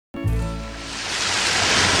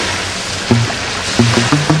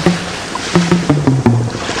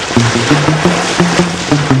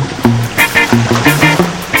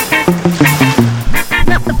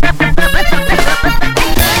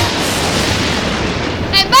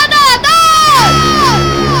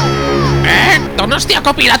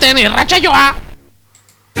Donostiako Piraten irratsaioa!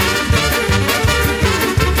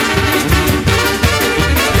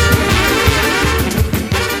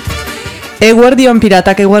 Eguerdion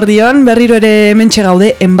piratak, eguerdion, berriro ere hementxe gaude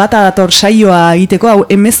Enbata Dator saioa egiteko, hau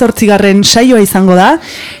 18. saioa izango da.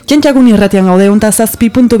 Txentxakun irratian gaude,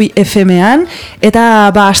 107.2 FM-ean, eta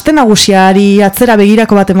Aste Nagusiari atzera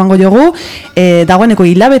begirako bat emango jogu, dagoeneko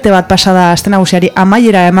hilabete bat pasada Aste Nagusiari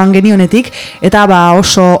amaiera eman genionetik, eta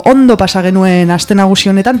oso ondo pasa genuen Aste Nagusi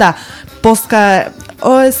honetan, eta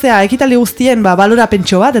ekitaldi guztien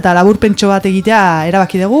balorapentxo bat, eta laburpentxo bat egitea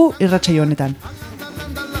erabaki dugu irratsaio honetan.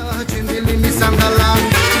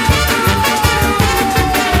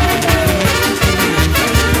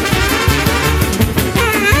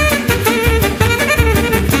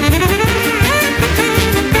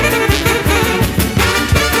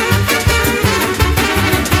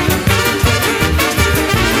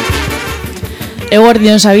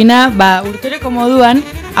 Eguerdion Sabina, urtereko moduan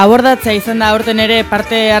abordatzea izan da aurten ere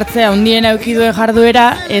parte hartzea handien aukiduen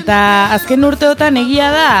jarduera, eta azken urteotan egia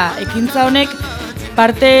da ekintza honek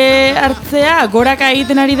parte hartzea goraka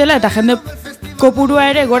egiten ari dela eta jende kopurua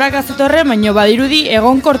ere goraka zetorren, baina badirudi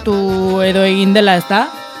egonkortu edo egin dela, ez da?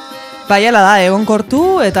 Baiala da,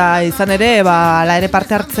 egonkortu eta izan ere, ala ere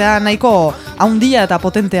parte hartzea nahiko handia eta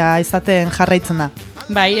potentea izaten jarraitzen da.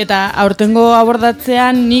 Bai, eta aurtengo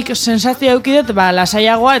abordatzean nik sensazioa edukidet,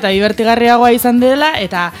 lasaiagoa eta divertigarriagoa izan dela,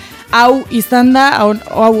 eta hau izan da,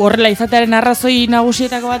 hau horrela izatearen arrazoi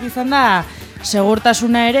nagusietako bat izan da,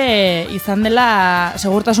 segurtasuna ere izan dela,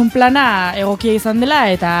 segurtasun plana egokia izan dela,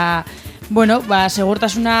 eta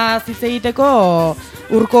segurtasuna zitze egiteko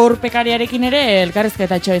urko urpekariarekin ere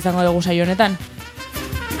elkarrizketatxoa izango dugu saio honetan.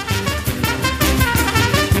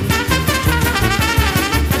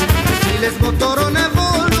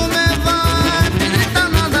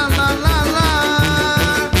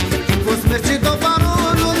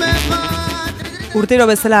 Urtero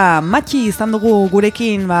bezala matxi izan dugu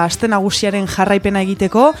gurekin Aste Nagusiaren jarraipena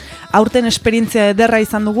egiteko, aurten esperientzia ederra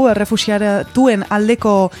izan dugu errefuxiatuen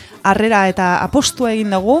aldeko harrera eta apostua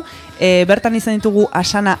egin dugu, bertan izan ditugu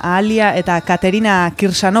Asana Ahalia eta Katerina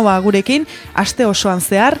Kirsanova gurekin, aste osoan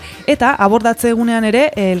zehar, eta abordatze egunean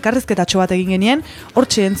ere elkarrizketatxo bat egin genien,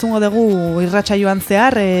 hortxe entzungo dugu irratsaioan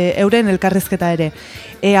zehar euren elkarrizketa ere.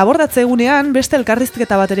 Abordatze egunean beste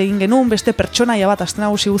elkarrizketa bat ere egin genuen, beste pertsonaia bat Aste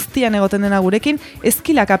Nagusi guztian egoten dena gurekin,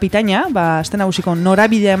 Ezkila kapitaina, Aste Nagusiko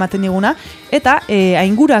norabidea ematen diguna, eta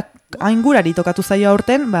aingurari tokatu zaio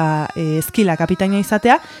aurten, Ezkila kapitaina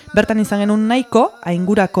izatea, bertan izan genuen nahiko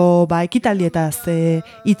aingurako ekitaldietaz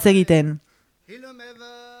hitz egiten.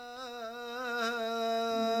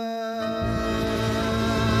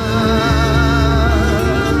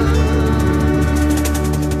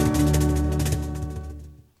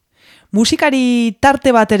 Musikari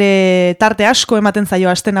tarte bat ere, tarte asko ematen zaio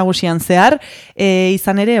Aste Nagusian zehar,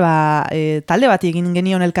 izan ere, talde bati egin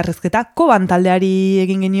genion elkarrizketa, Koban taldeari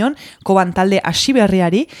egin genion, Koban talde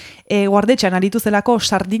hasiberriari, guardetxean aritu zelako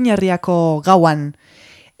Sardinerriako gauan.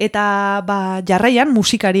 Eta jarraian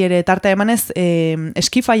musikari ere tartea emanez,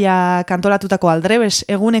 Eskifaia kantoratutako Aldrebes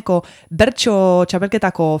eguneko bertso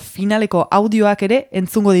txapelketako finaleko audioak ere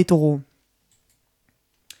entzungo ditugu.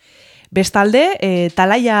 Bestalde,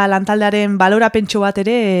 Talaia lantaldearen balorapentxo bat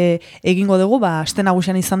ere egingo dugu, Aste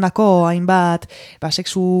Nagusian izandako hainbat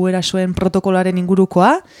sexu erasoen protokoloaren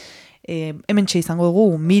ingurukoa, hementxe izango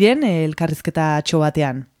dugu miren elkarrizketa txo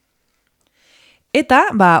batean. Eta,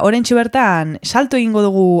 oraintxe bertan, salto egingo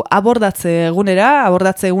dugu abordatze egunera,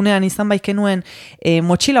 abordatze egunean izan baikenuen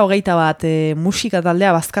motxila 21 bat musika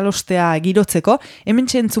taldea bazkalostea girotzeko,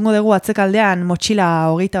 hementxe entzungo dugu atzekaldean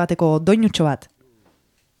motxila 21 bateko doinutxo bat.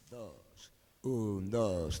 1,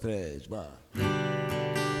 2, 3, va.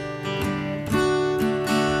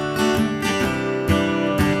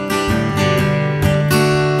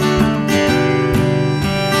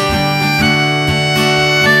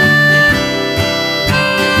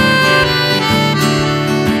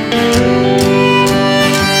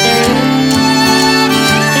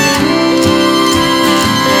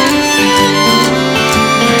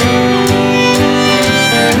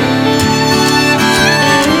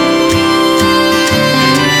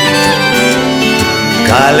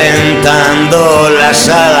 Calentando la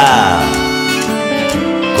sala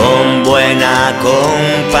con buena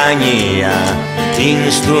compañía,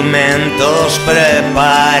 instrumentos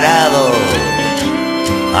preparados,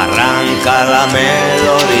 arranca la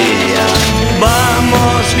melodía.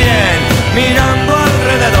 Vamos bien, mirando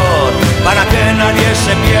alrededor, para que nadie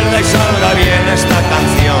se pierda y salga bien esta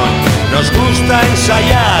canción. Nos gusta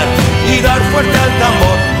ensayar y dar fuerte al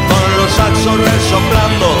tambor, con los saxos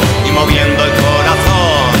resoplando y moviendo el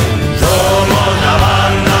corazón. Somos la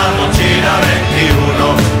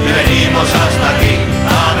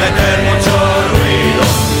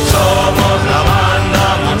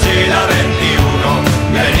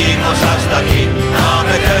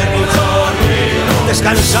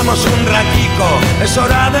dormimos un ratico, es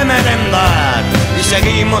hora de merendar y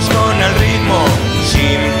seguimos con el ritmo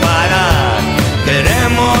sin parar.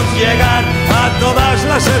 Queremos llegar a todas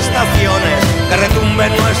las estaciones, que retumben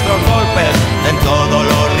nuestros golpes en todos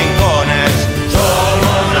los rincones.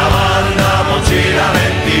 Somos la banda Mochila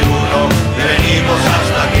 21, que venimos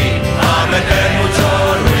hasta aquí a meter mucho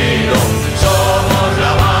ruido. Somos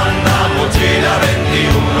la banda Mochila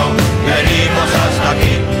 21, que venimos hasta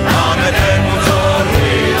aquí a meter mucho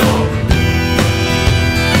ruido.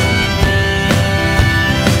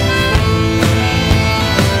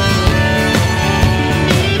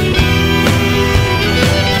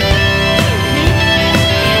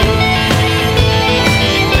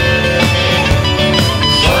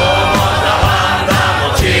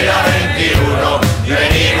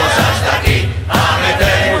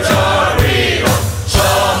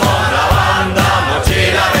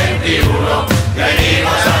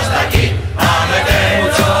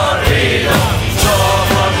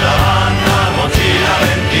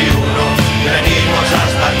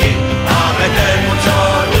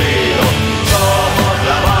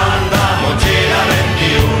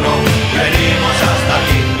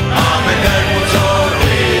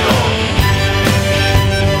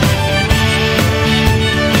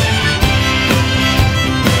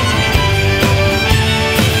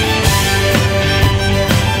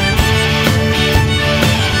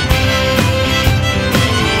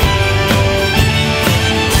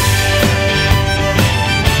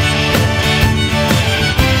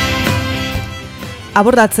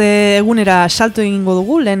 Abordatze egunera salto egingo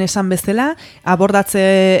dugu, lehen esan bezala. Abordatze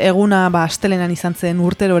eguna astelenan izan zen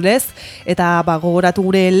urtero lez, eta gogoratu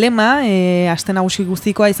gure lema, aste nagusi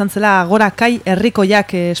guztikoa izan zela gora kai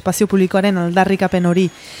herrikoiak espazio publikoaren aldarrikapen hori.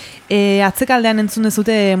 Atzekaldean entzun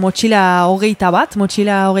dezute motxila 21,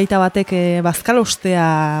 motxila 21ek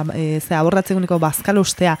bazkalostea, abordatze eguneko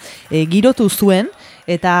bazkalostea girotu zuen,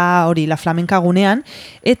 eta hori la flamenka gunean,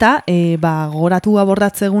 eta gogoratu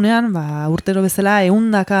abordatze egunean, urtero bezala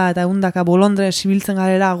ehundaka bolondre sibiltzen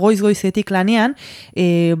garela goiz-goizetik lanean,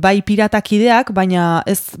 bai piratakideak, baina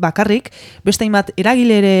ez bakarrik, beste hainbat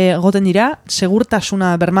eragile ere egoten dira,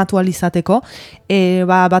 segurtasuna bermatu ahal izateko,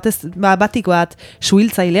 batik bat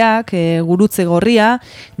suhiltzaileak, gurutze gorria,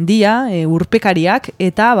 dia, urpekariak,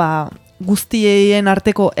 eta guztien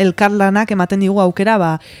arteko elkarlanak ematen digu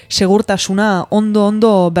aukera segurtasuna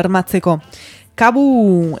ondo bermatzeko.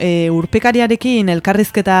 Kabu urpekariarekin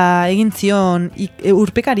elkarrizketa egin zion,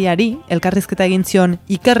 urpekariari elkarrizketa egin zion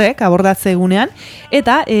Ikerrek abordatze egunean,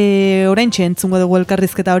 eta oraintxe entzungo dugu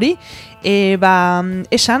elkarrizketa hori,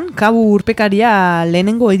 esan, Kabu urpekaria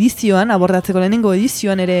lehenengo edizioan, abordatzeko lehenengo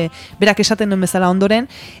edizioan ere, berak esaten duen bezala ondoren,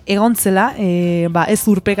 egontzela, ez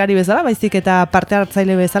urpekari bezala, baizik eta parte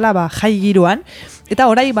hartzaile bezala, jai giroan, eta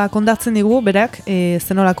orai kondatzen digu, berak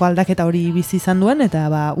zenolako aldaketa hori bizi izan duen,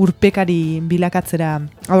 eta urpekari bilakatzera,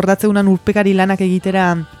 abordatze egunan urpekari lanak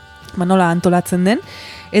egitera, nola antolatzen den,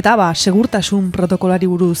 eta segurtasun protokolari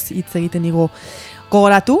buruz hitz egiten digu.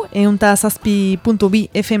 Gogoratu,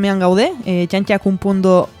 107.2 FM-an gaude,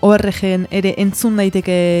 jantjakun.org-en ere entzun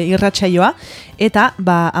daiteke irratsaioa, eta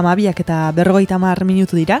 12 eta 50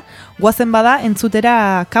 minutu dira. Goazen bada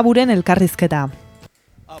entzutera Kaburen elkarrizketa.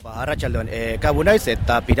 Arratsaldeon, Kabu naiz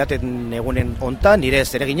eta piraten egunen hontan nire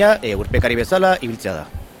zeregina urpekari bezala ibiltzea da.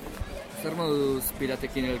 Zer moduz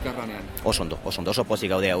piratekin elkarlanean? Oso pozik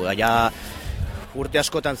gaude hau. Urte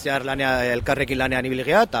askotan zehar elkarrekin lanean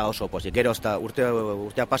ibilgea eta oso pozik, gero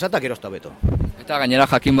urtea pasata, gero ezta beto. Eta gainera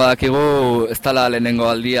jakin badakigu ez dela lehenengo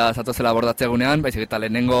aldia zatozela abordatzegunean, baizik eta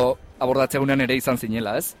lehenengo abordatzegunean ere izan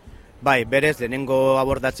zinela, ez? Bai, berez lehenengo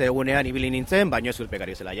abordatzegunean ibili nintzen, baino ez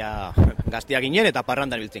urpekari zela, ja gaztia ginen eta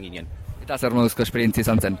parrandan ibiltzen ginen. Eta zer moduzko esperientzia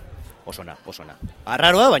izan zen? Osona.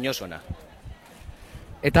 Arraroa, baino osona.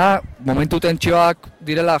 Eta momentu tentsioak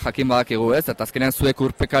direla jakin badakigu, ez? Eta azkenean zuek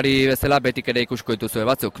urpekari bezala betik ere ikusko dituzue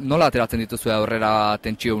batzuk. Nola ateratzen dituzue aurrera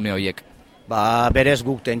tentsio une horiek? Berez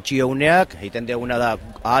guk tentsio uneak, egiten duguna da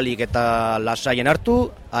ahalik eta lasaien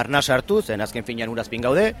hartu, arnaz hartu, zen azken finean urazpin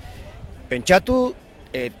gaude, pentsatu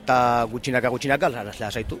eta gutxinaka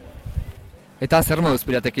lasaitu. Eta zer moduz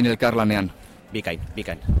piratekin elkarlanean? Bikain.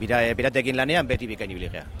 Piratekin lanean beti bikain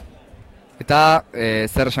ibiligea. Eta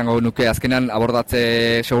zer esango nuke, azkenean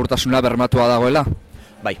abordatze segurtasuna bermatua dagoela?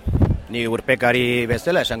 Bai, ni urpekari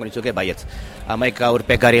bezala esango nitzuke baietz. 11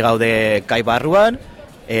 urpekari gaude kai barruan,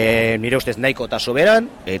 nire ustez nahiko eta soberan,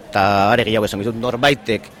 eta are gehiago esango dizut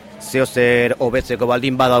norbaitek zeozer hobetzeko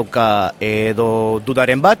baldin badauka edo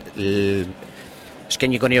dudaren bat,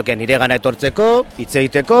 eskainiko nioke nire gana etortzeko, hitz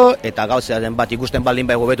egiteko, eta gauzaren bat ikusten baldin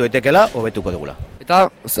bai hobetu daitekela, hobetuko dugula.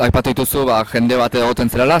 Eta, aipatu dituzu, jende bat egoten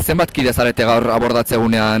zerala, zenbat kide zarete gaur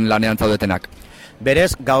abordatzegunean lanean zaudetenak?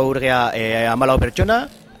 Berez, gaur gea 14 pertsona,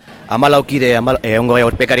 14 kide egongo gea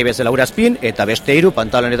urpekari bezala urazpin, eta beste 3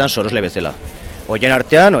 pantalonetan sorosle bezala. Horien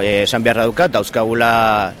artean, esan beharra dukat, dauzkagula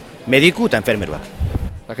mediku eta enfermeruak.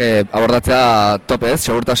 Abordatzea tope ez,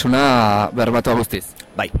 segurtasuna bermatua guztiz.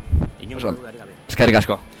 Bai. Eskerrik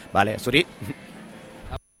asko. Bale, zuri.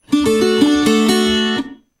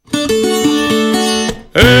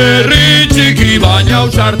 Herri txiki baina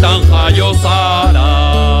ausartan jaio zara.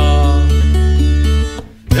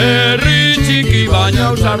 Herri txiki baina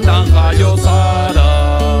ausartan jaio zara.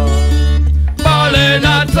 Balen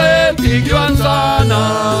atzetik joan zana,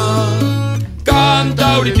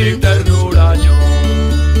 kantauritik ternuraino.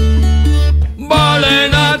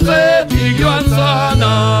 Balen atzetik joan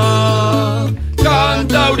zana,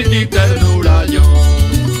 kantauritik ternuraino.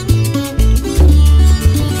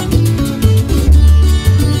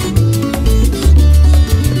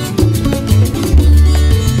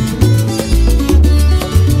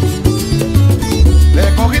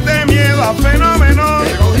 Fenómeno.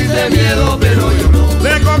 Le cogiste miedo, pero yo no.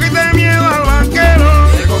 Le cogiste miedo al banquero.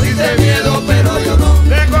 Le cogiste miedo, pero yo no.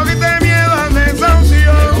 Le cogiste miedo al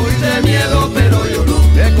desahucio. Le cogiste miedo, pero yo no.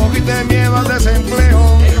 Le cogiste miedo al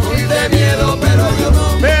desempleo. Le cogiste miedo, pero yo no.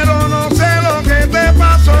 Pero no sé lo que te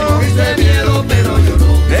pasó. Le cogiste miedo, pero yo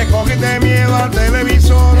no. Le cogiste miedo al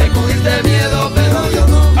televisor. Le cogiste miedo, pero yo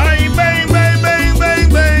no. Ay, ven, ven, ven, ven,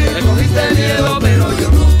 ven. Le cogiste miedo, pero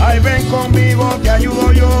yo no. Ay, ven conmigo, te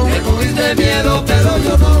ayudo yo. Le cogiste miedo, pero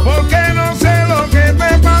yo no. Porque no sé lo que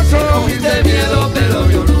te pasó. Le cogiste miedo, pero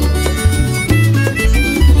yo no.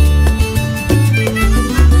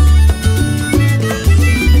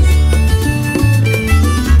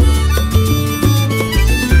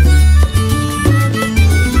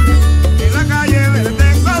 En la calle del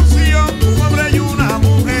desahucio, un hombre y una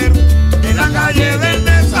mujer. En la calle del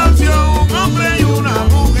desahucio, un hombre y una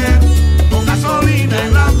mujer. Con gasolina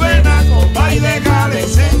en las venas, compa, y dejar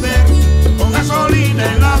encender. Con gasolina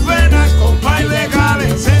en las venas, compa, y dejar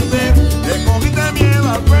encender. Le cogiste miedo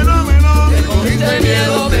al fenómeno. Le cogiste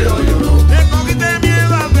miedo, pero yo no. Le cogiste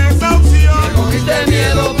miedo al desahucio. Le cogiste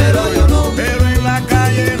miedo, pero yo no. Pero en la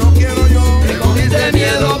calle no quiero yo. Le cogiste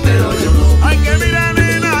miedo, pero yo no. Ay, que mira,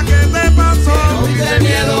 nena, ¿qué te pasó? Le cogiste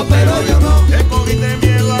miedo, pero yo no. Le cogiste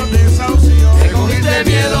miedo al desahucio. Le cogiste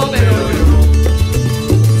miedo, pero yo no.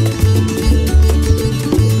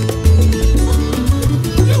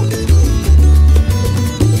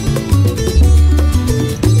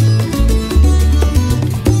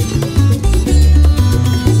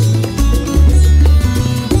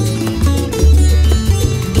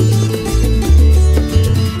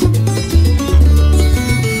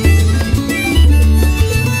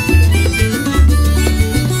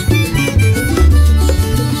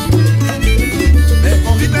 Le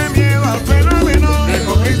cogiste miedo al fenómeno. Le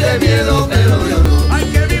cogiste miedo, pero yo no. Ay,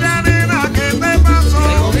 que mira, nena, ¿qué te pasó?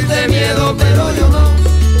 Le cogiste miedo, pero yo no.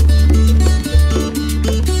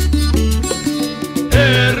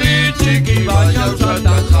 Herri txiki baina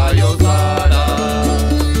ausartan jaio zara.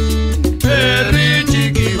 Herri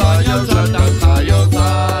txiki baina ausartan jaio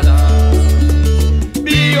zara.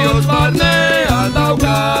 Bihotz barnean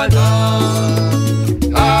daukana,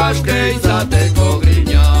 aske izateko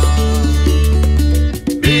grina.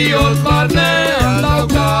 Bihotz barnean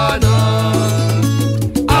daukana,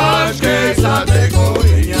 aske izateko grina.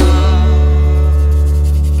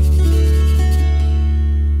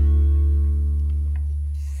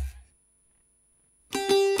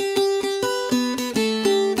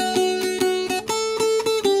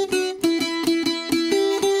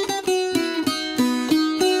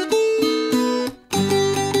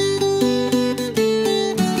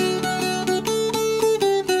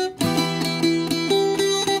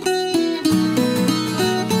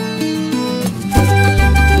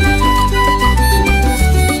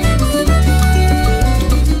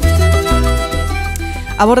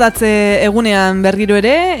 Abordatze egunean berriro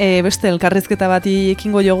ere, beste elkarrizketa bati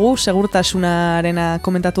ekingo jogu, segurtasunarena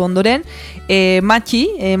komentatu ondoren.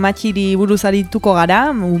 Matxiri buruz arituko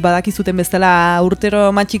gara, badakizuten bezala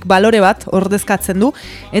urtero matxik balore bat ordezkatzen du,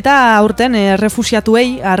 eta aurten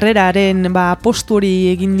errefusiatuei harreraren postu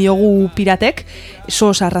hori egin diogu piratek,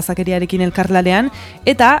 sos arrazakeriarekin elkarlanean,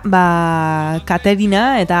 eta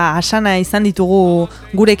Katerina eta Asana izan ditugu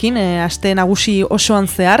gurekin, aste nagusi osoan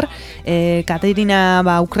zehar. Katerina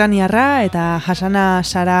Ukraniarra eta Hasana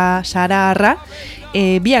Saraharra,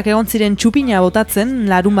 biak egon ziren txupina botatzen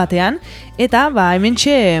larun batean, eta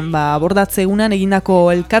hementxe abordatze egunan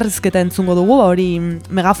egindako elkarrizketa entzungo dugu, hori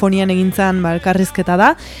megafonian egintzan elkarrizketa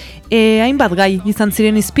da. Hainbat gai izan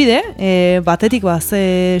ziren izpide, batetik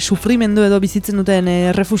ze sufrimendu edo bizitzen duten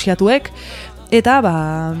errefuxiatuek, eta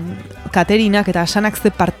Katerinak eta Asanak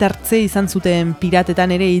ze parte hartze izan zuten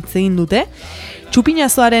piratetan ere hitz egin dute.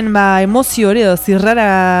 Txupinazoaren emozio hori edo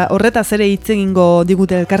zirrara horretaz ere hitz egingo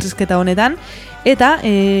digute elkarrizketa honetan, eta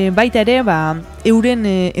baita ere euren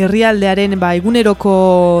herrialdearen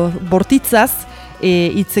eguneroko bortitzaz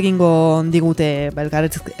hitz egingo digute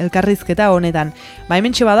elkarrizketa honetan.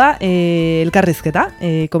 Hementxe bada elkarrizketa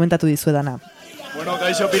komentatu dizuedana. Bueno,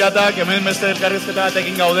 kaixo piratak, hemen beste elkarrizketa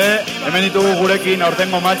batekin gaude. Hemen ditugu gurekin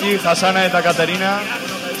aurtengo Matxi, Hasana eta Katerina.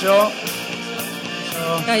 Kaixo.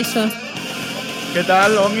 Kaixo. ¿Qué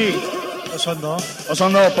tal, ongi? Osondo.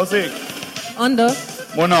 Osondo, pozik. Ondo.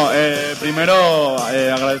 Bueno, primero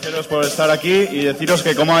agradeceros por estar aquí y deciros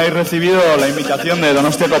que cómo habéis recibido la invitación de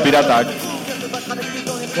Donostiako Piratak.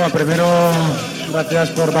 Bueno, primero, gracias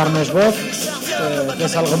por darnos voz, que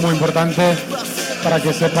es algo muy importante para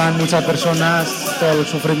que sepan muchas personas todo el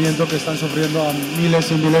sufrimiento que están sufriendo a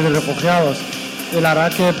miles y miles de refugiados. Y la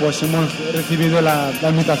verdad que hemos recibido la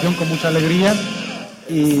invitación con mucha alegría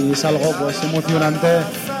y es algo emocionante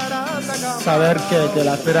saber que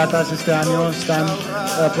las piratas este año están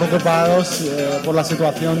preocupados por la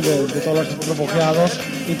situación de todos los refugiados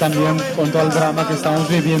y también con todo el drama que estamos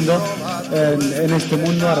viviendo en este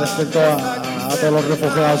mundo respecto a todos los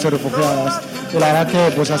refugiados y refugiadas. Y la verdad que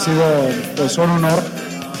ha sido un honor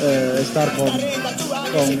estar con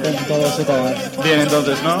todos y todas. Bien,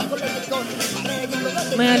 entonces, ¿no?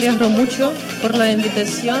 Me alegro mucho por la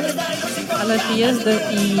invitación a las fiestas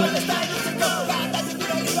y...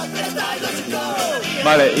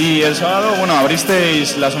 Vale, y el sábado,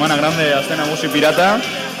 abristeis la Semana Grande Aste Nagusiaren Pirata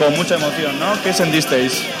con mucha emoción, ¿no? ¿Qué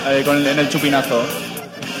sentisteis en el chupinazo?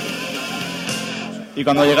 Y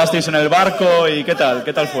cuando llegasteis en el barco, ¿y qué tal?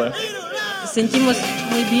 ¿Qué tal fue? Sentimos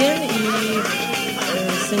muy bien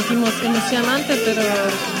y sentimos emocionante, pero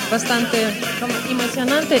bastante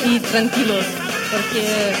emocionante y tranquilos,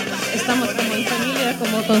 porque estamos como en familia,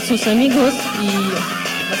 como con sus amigos y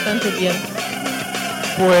bastante bien.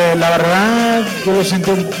 Pues la verdad, yo lo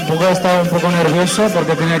siento estaba un poco nervioso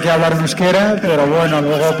porque tenía que hablar en euskera, pero bueno,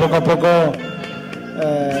 luego poco a poco...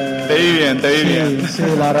 Te vi bien. Sí,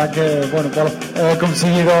 la verdad que he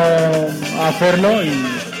conseguido hacerlo y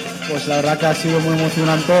pues la verdad que ha sido muy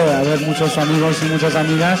emocionante haber muchos amigos y muchas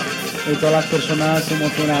amigas y todas las personas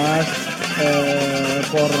emocionadas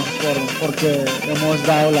porque hemos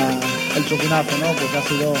dado el chupinazo, ¿no? Pues ha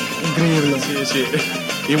sido increíble. Sí.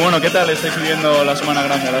 Y ¿qué tal estáis viviendo la Semana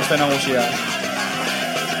Grande, la Aste Nagusia?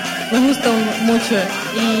 Me gusta mucho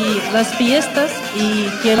y las fiestas y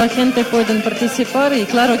que la gente pueda participar y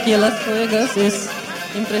claro que las juegas es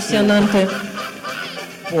impresionante.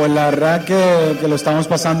 Pues la verdad que lo estamos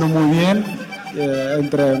pasando muy bien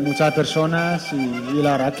entre muchas personas y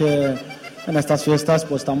la verdad que en estas fiestas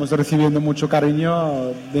estamos recibiendo mucho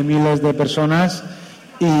cariño de miles de personas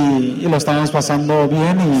y lo estamos pasando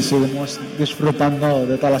bien y seguimos disfrutando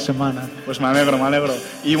de toda la semana. Pues me alegro.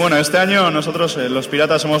 Y este año nosotros los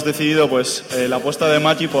piratas hemos decidido la apuesta de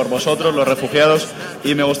Machi por vosotros, los refugiados,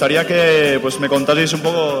 y me gustaría que me contaseis un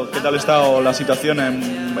poco qué tal está la situación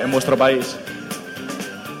en vuestro país.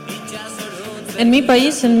 En mi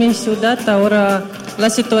país, en mi ciudad, ahora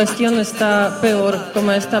la situación está peor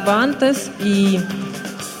como estaba antes y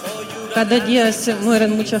cada día se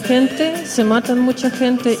mueren mucha gente, se matan mucha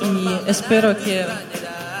gente y espero que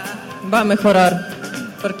va a mejorar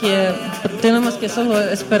porque tenemos que solo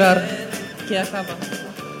esperar que acabe.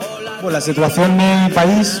 Pues la situación en mi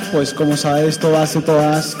país, como sabéis todas y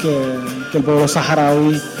todas, que el pueblo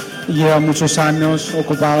saharaui lleva muchos años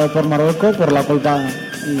ocupado por Marruecos por la culpa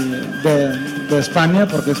de España,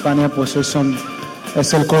 porque España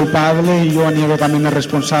es el culpable y yo niego también el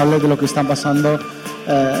responsable de lo que está pasando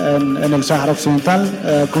en el Sahara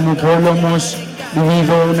Occidental. Como pueblo hemos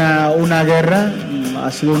vivido una guerra,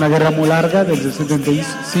 ha sido una guerra muy larga desde el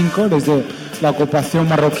 75, desde la ocupación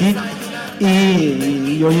marroquí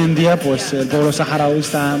y hoy en día el pueblo saharaui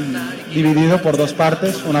está dividido por dos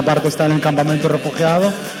partes. Una parte está en el campamento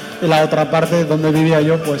refugiado y la otra parte donde vivía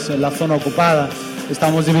yo en la zona ocupada.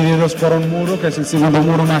 Estamos divididos por un muro que es el segundo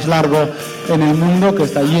muro más largo en el mundo, que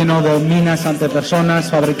está lleno de minas antipersonas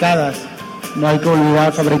fabricadas. No hay que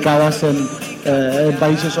olvidar, fabricadas en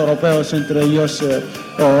países europeos, entre ellos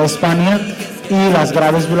España. y las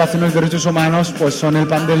graves violaciones de derechos humanos pues son el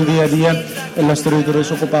pan del día a día en los territorios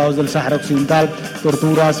ocupados del Sáhara Occidental,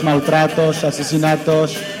 torturas, maltratos,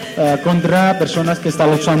 asesinatos contra personas que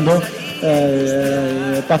están luchando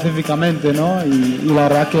pacíficamente, ¿no? Y la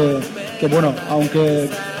verdad que bueno, aunque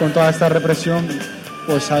con toda esta represión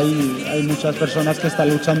pues hay muchas personas que están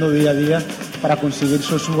luchando día a día para conseguir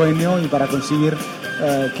su sueño y para conseguir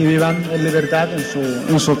que vivan en libertad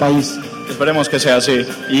en su país. Esperemos que sea así.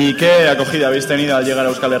 ¿Y qué acogida habéis tenido al llegar a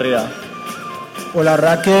Euskal Herria? Pues la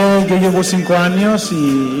verdad que yo llevo 5 años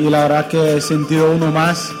y la verdad que he sentido uno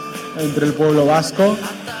más entre el pueblo vasco.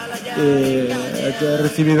 He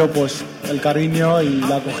recibido pues el cariño y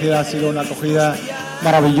la acogida ha sido una acogida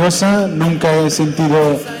maravillosa. Nunca he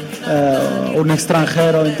sentido un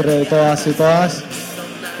extranjero entre todas y todas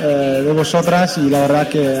de vosotras y la verdad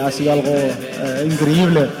que ha sido algo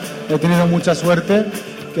increíble. He tenido mucha suerte,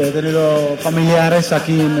 que he tenido familiares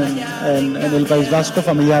aquí en el País Vasco,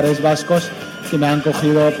 familiares vascos que me han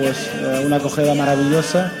cogido pues una acogida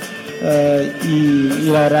maravillosa y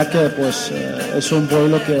la verdad que pues es un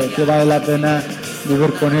pueblo que vale la pena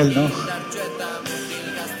vivir con él, ¿no?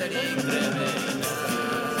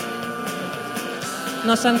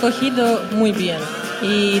 Nos han cogido muy bien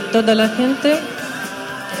y toda la gente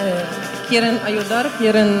quieren ayudar,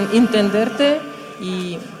 quieren entenderte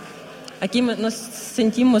y aquí nos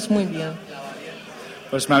sentimos muy bien.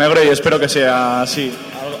 Pues me alegro y espero que sea así.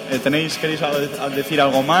 ¿Queréis decir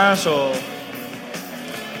algo más o...?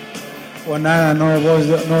 Pues nada, no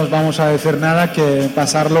os vamos a decir nada, que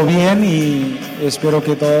pasarlo bien y espero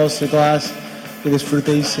que todos y todas que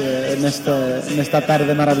disfrutéis en esta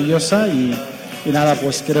tarde maravillosa y nada,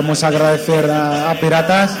 pues queremos agradecer a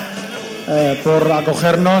Piratas por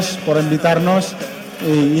acogernos, por invitarnos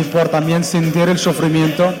y por también sentir el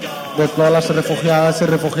sufrimiento de todas las refugiadas y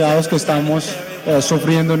refugiados que estamos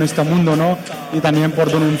sufriendo en este mundo, ¿no? Y también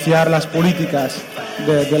por denunciar las políticas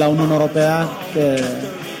de la Unión Europea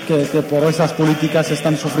que por esas políticas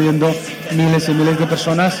están sufriendo miles y miles de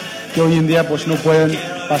personas que hoy en día pues no pueden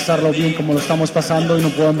pasarlo bien como lo estamos pasando y no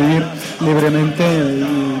pueden vivir libremente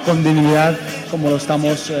y con dignidad como lo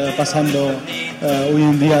estamos pasando hoy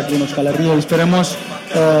en día aquí en Euskal Herria. Y esperemos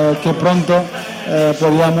que pronto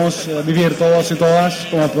podamos vivir todos y todas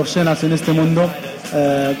como personas en este mundo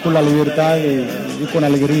con la libertad y con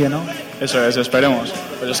alegría, ¿no? Eso es, esperemos.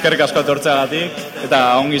 Pues eskerrik asko etortzeagatik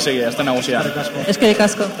eta ongi segi Aste Nagusia. Eskerrik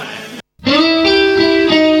asko.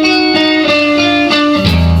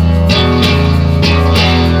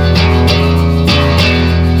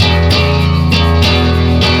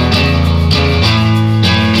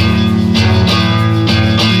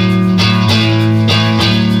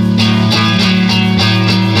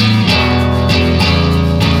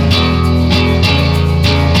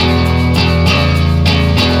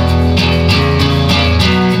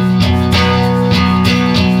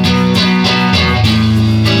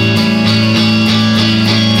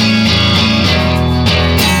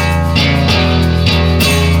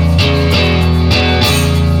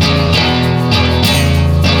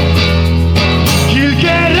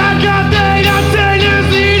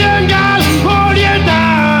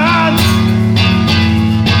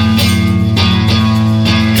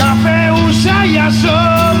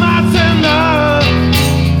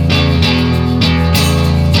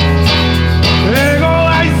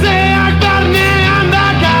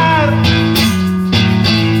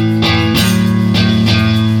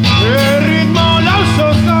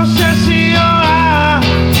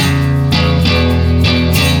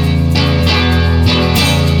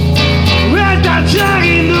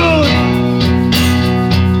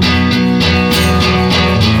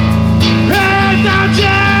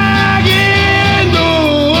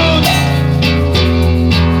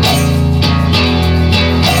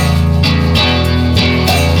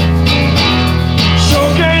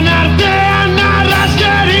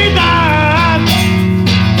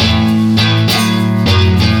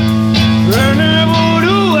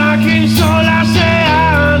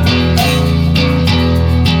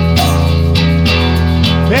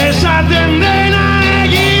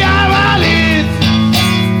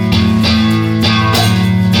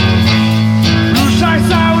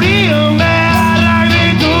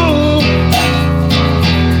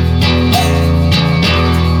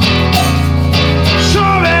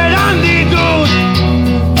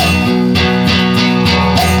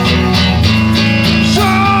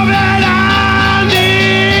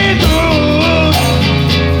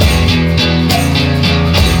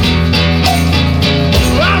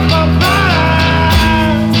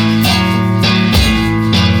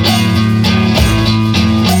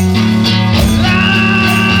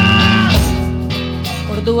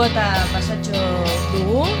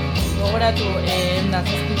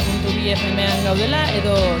 Euskadi FM-ean gaudela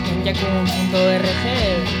edo tonjakun.org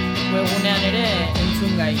webgunean ere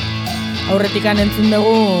entzun gai. Aurretikan entzun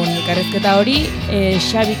dugun elkarrizketa hori,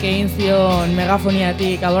 Xabik egin zion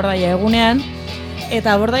megafoniatik abordaia egunean,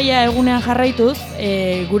 eta abordaia egunean jarraituz,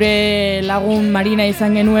 gure lagun Marina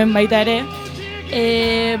izan genuen baita ere,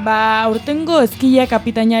 aurtengo eskila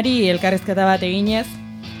kapitainari elkarrizketa bat eginez.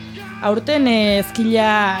 Aurten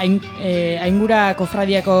eskila Aingura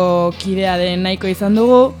kofradiako kidea den Nahiko izan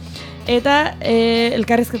dugu, eta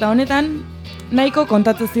elkarrizketa honetan Nahiko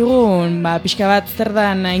kontatzen zigun pixka bat zer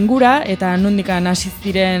dan Aingura eta nondikan hasi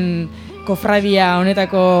ziren kofradia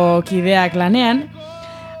honetako kideak lanean.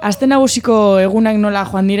 Aste Nagusiko egunak nola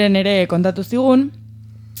joan diren ere kontatu zigun,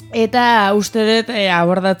 eta uste dut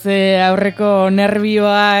abordatze aurreko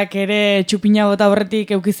nerbioak ere txupina bota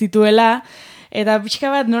aurretik eduki zituela, eta pixka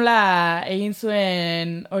bat nola egin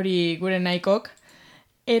zuen hori gure Nahikok.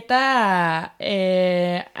 Eta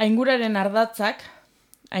Ainguraren ardatzak,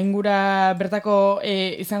 Ainguraren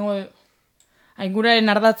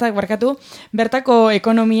ardatzak bertako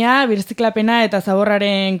ekonomia, birziklapena eta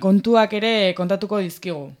zaborraren kontuak ere kontatuko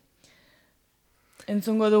dizkigu.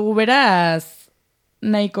 Entzungo dugu beraz,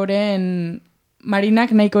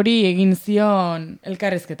 Marinak Nahikori egin zion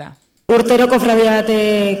elkarrizketa. Urtero kofradia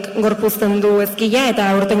batek gorpuzten du eskila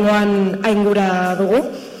eta urtengoan Aingura dugu.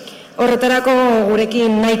 Horretarako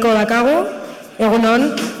gurekin Nahiko dakagu,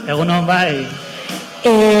 egunon. Egunon bai.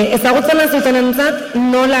 Ezagutzen zuten entzat,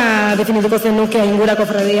 nola definituko zen nuke Aingura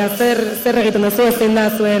kofradia, zer egiten duzu, zein da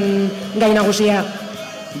zuen gai nagusia?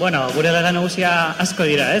 Bueno, gure gai nagusia asko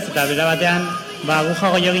dira, ez? Eta bera batean, gu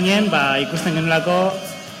jago jo ginen, ikusten genulako,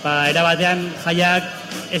 era batean jaiak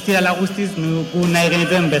ez dirala guztiz nuku nahi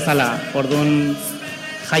genituen bezala. Orduan,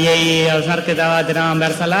 jaiei hausnarketa bat eraman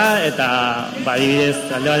behar zala, eta adibidez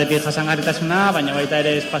alde batetik jasangarritasuna, baina baita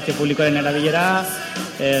ere espazio publikoaren erabilera,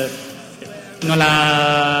 nola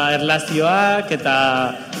erlazioak eta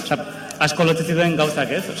asko lotzen zituen gauzak,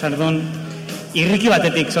 ez? Orduan, irriki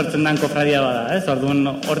batetik sortzen den kofradia bada, ez? Orduan,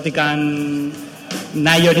 hortikan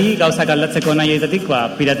nahi hori, gauzak aldatzeko nahi horitatik,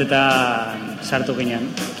 piratetan sartu ginen.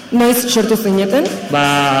 Noiz sortu zineten?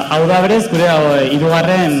 Hau da berez, gure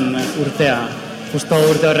 3. urtea. Justo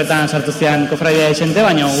urte horretan sartu zian kofradia esente,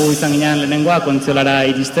 baina gu izan ginen lehenengoa kontziolara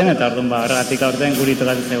iristen, eta orduan horregatik aurten guri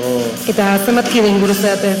tokatzen zego. Eta zenbat kide inguru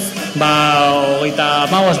zeate?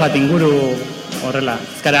 35 bat inguru horrela.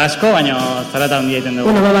 Ezkara asko, baina zarata handia egiten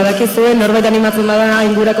dugu. Badakizue norbait animatzen bada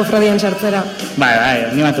Aingura kofradian sartzera? Bai,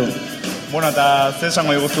 animatu. Bueno, eta ze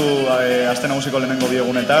esango diguzu Aste Nagusiko lehenengo bi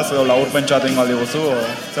egunetaz, edo laburpentxo bat egingo aldiguzu,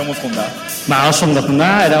 ze muzkun da? Oso ondo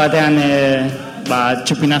da, erabatean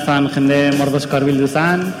txupinazan jende mordosko arbildu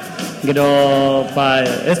zen, gero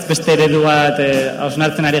ez beste eredu bat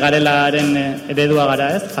hausnartzen ari garelaren eredua gara,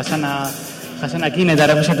 ez? Jasanakin eta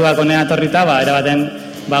errefusiatuak honea torrita, erabaten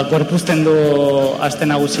gorpuzten du Aste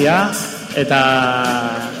Nagusia, eta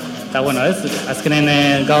bueno, ez?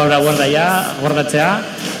 Azkenen gaur abordatzea,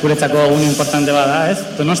 guretzako egun importante bada, ez?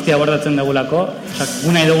 Donostia abordatzen dugulako,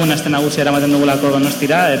 gu nahi dugun Aste Nagusia eramaten dugulako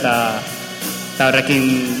Donostira, eta horrekin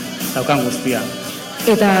daukan guztia.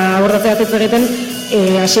 Eta abordatzea ez egiten,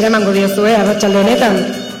 hasiera emango diozue, arratsalde honetan.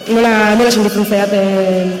 Nola sentitzen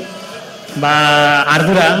zeaten?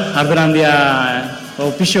 Ardura handia,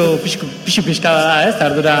 pixu pixka da, ez?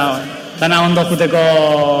 Ardura dana ondo juteko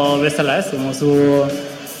bezala, ez? Mozu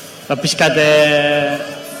pixkate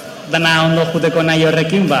dana ondo juteko nahi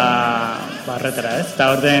horrekin, horretara, ez? Eta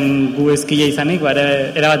orden gu eskile izanik,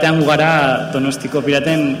 erabatean gu gara Donostiako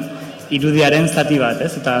Piraten irudiaren zati bat,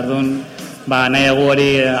 ez? Eta orduan nahi dugu hori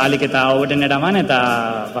alik eta horren eraman, eta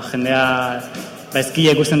jendea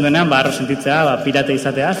eskile ikusten duenean arro sentitzea pirate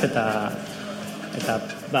izateaz, eta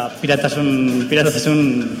piratasun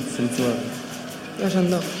zentzu.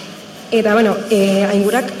 Osondo. Eta, bueno,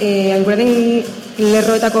 Ainguraren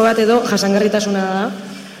lerroetako bat edo jasangarritasuna da.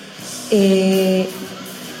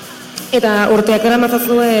 Eta urteak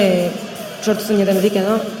eramatzazue sortu zinetenetik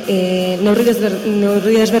edo,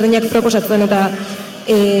 neurri desberdinak proposatzen eta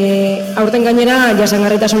aurten gainera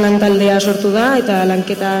jasangarritasunan taldea sortu da eta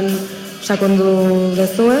lanketan sakondu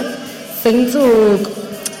dezue. Zeintzuk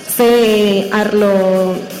ze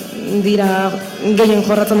arlo dira gehien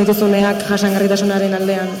jorratzen dituzuneak jasangarritasunaren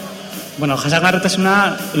aldean? Bueno,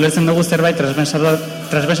 jasangarritasuna ulertzen dugu zerbait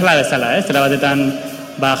transversala bezala, ez? Zera batetan,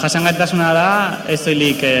 jasangarritasuna da ez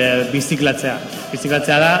soilik biziklatzea.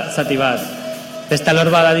 Biziklatzea da zati bat. Beste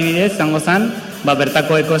lor bat adibidez, zango zen,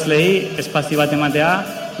 bertako ekoizlei espazio bat ematea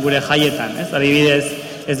gure jaietan, ez? Adibidez,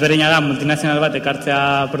 ezberdina da multinazional bat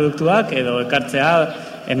ekartzea produktuak edo ekartzea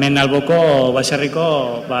hemen alboko baserriko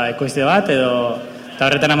ekoizle bat edo Eta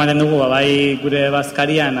horretan ematen dugu, bai gure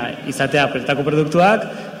bazkarian izatea bertako produktuak,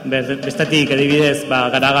 bestetik adibidez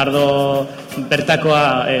garagardo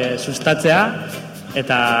bertakoa sustatzea,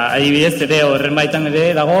 eta adibidez ere horren baitan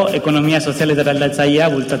ere dago ekonomia sozial eta eraldatzailea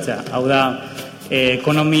bultzatzea. Hau da,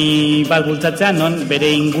 ekonomi bat bultzatzea, non bere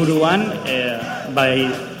inguruan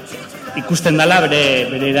ikusten dela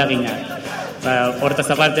bere eragina. Hortaz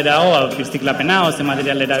aparte dago, birziklapena, ze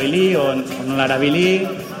material erabili, nola erabili,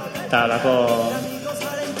 eta lako...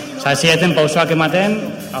 Hasietzen pausoak ematen,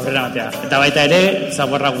 aurrera ematea. Eta baita ere,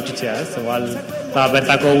 zaborra gutxitzea, ez? Igual,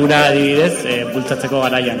 bertako ura adibidez, bultzatzeko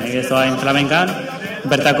garaian. Ez oain flamenkan,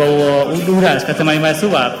 bertako ura eskatzen bali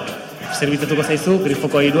badezu, zerbitatuko zaizu,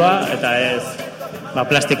 grifoko irua, eta ez,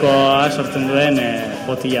 plastikoa sortzen duen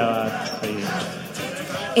botila bat.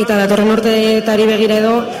 Eta datorren urteetari begira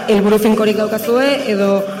edo, helburu finkorik daukazue,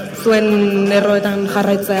 edo zuen erroetan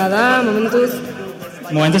jarraitzea da, momentuz?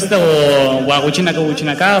 Momentuz ez dugu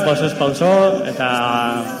gutxinaka, pausoz pauso, eta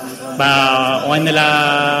oain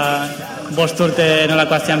dela 5 urte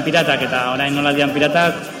nolako aztean piratak, eta orain nola dian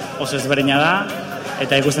piratak oso ezberdina da,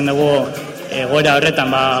 eta ikusten dugu egoera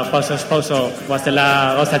horretan pausoz pauso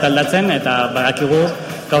guaztela gauzak aldatzen, eta badakigu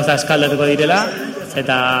gauza eskaldatuko direla,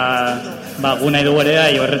 eta gu nahi dugu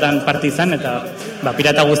ere horretan parte izan, eta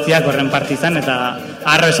pirata guztiak horren parte izan, eta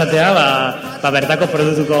arro esatea bertako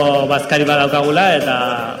produktuko bazkari bat daukagula, eta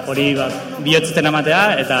hori bihotzetan ematea,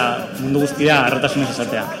 eta mundu guztia arrotasunez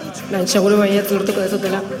esatea. Seguru baiet lortuko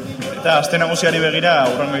dezutela. Eta Aste Nagusiari begira,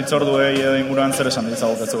 aurrengo hitzorduei edo inguruan zer esan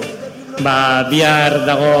ditzagokezu? Bihar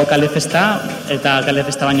dago kale festa, eta kale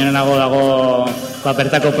festa baino lehenago dago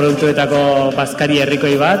bertako produktuetako bazkari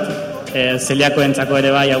herrikoi bat, zeliakoentzako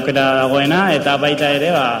ere bai aukera dagoena, eta baita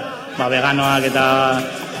ere veganoak eta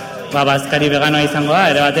bazkari veganoa izango da,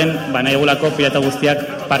 ere baten nahi gulako pirata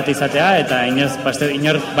guztiak parte izatea, eta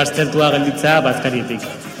inor baztertua gelditzea bazkarietik.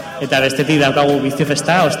 Eta bestetik daukagu bizi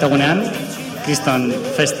festa, ostegunean, kriston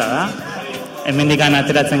festa da. Hemendikan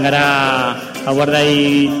ateratzen gara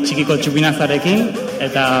aguardai txikiko txupinazarekin,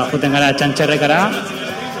 eta juten gara txantxerrekara,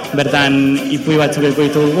 bertan ipui batzuk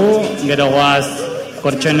ditugu, gero goaz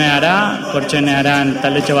kortxonearan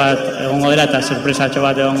taldetxo bat egongo dela eta sorpresatxo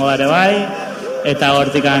bat egongo dara bai, eta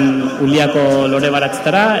hortikan Uliako lore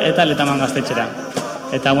baratzetara eta Letaman gaztetxera.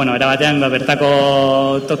 Eta, erabatean bertako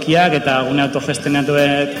tokiak eta gune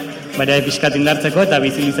autogestionatuek bere pixkat indartzeko eta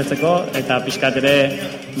bizilizatzeko eta pixkat ere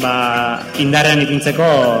indarrean ipintzeko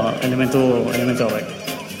elementu hauek.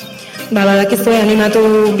 Badakizue animatu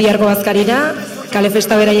biharko bazkarira, kale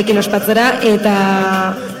festa beraiekin ospatzera, eta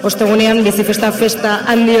ostegunean bizifesta festa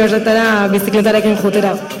handi horretara bizikletarekin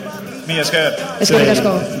jutera. Mi esker. Eskerrik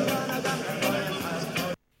asko.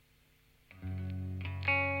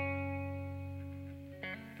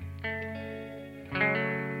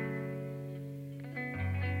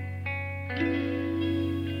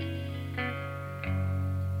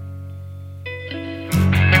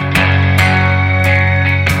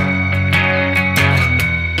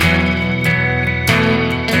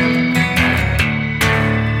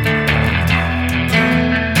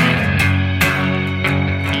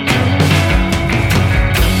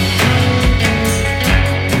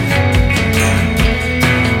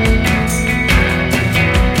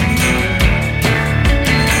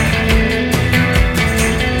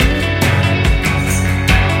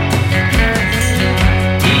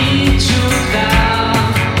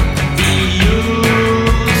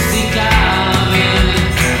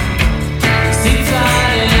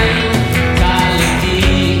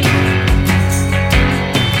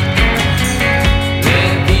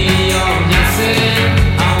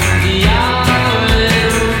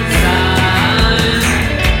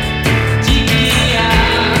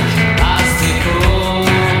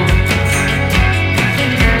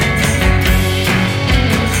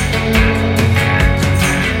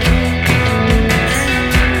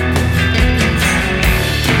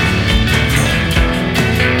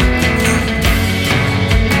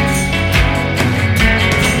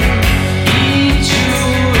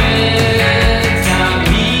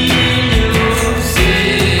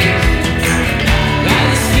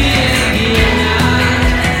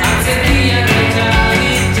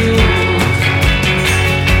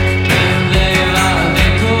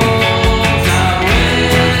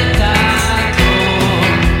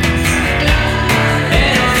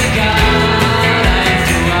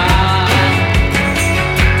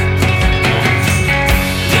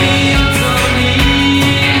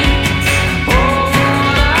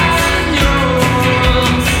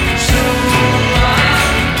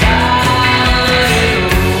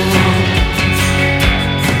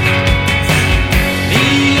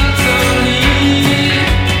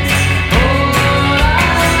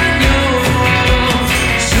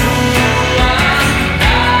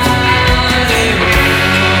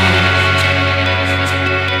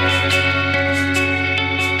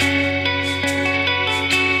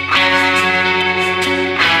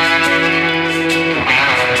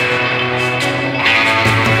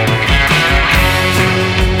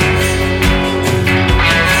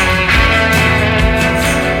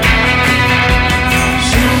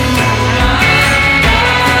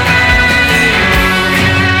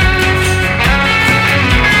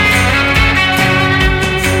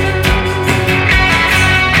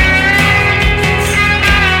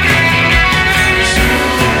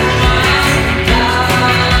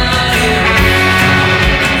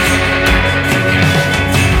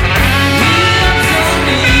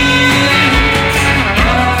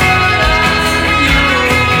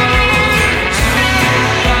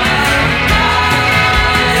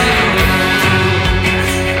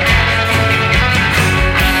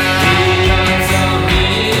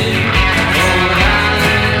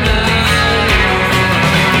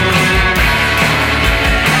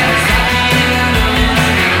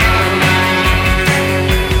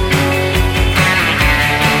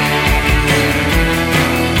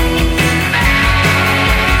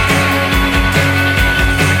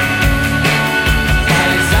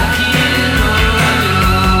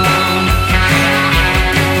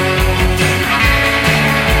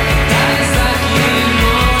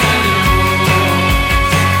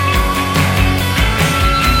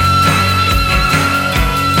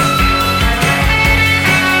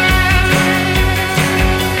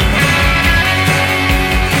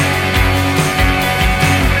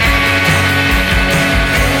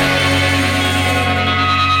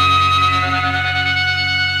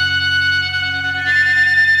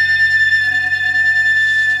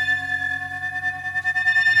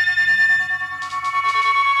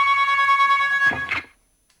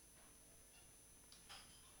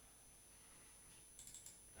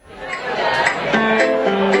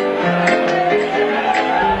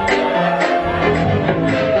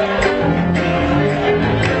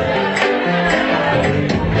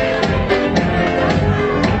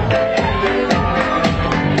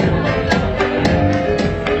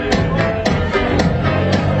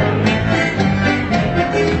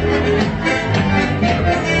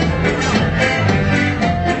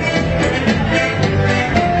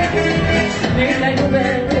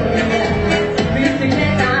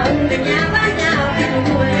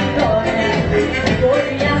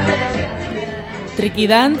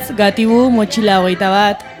 Triquidance, Gatibu, Mochila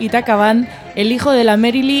 21, Itaca Band, El hijo de la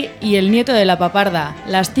Merily y El nieto de la Paparda,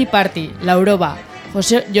 Las Tea Party, Lauroba,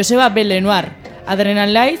 Joseba B. Lenoir,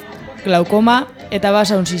 Adrenal Life, Glaucoma eta Bass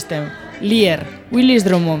Sound System, Lier, Willis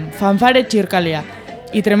Drummond, Fanfare Txirkalia,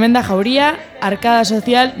 y Tremenda Jauria, Arkada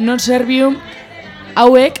Social, Non Servium,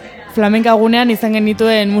 hauek flamenka gunean izan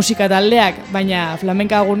genituen musika taldeak, baina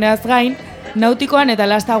flamenka guneaz gain, nautikoan eta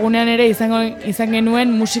lasta gunean ere izan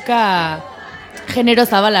genuen musika genero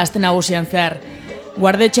zabala Aste Nagusian zehar.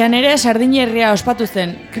 Guardetxean ere Sardinierria ospatu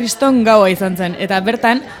zen, Kriston gaua izan zen, eta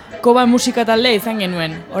bertan koban musika taldea izan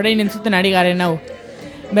genuen, orain entzuten ari garen hau.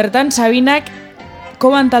 Bertan Sabinak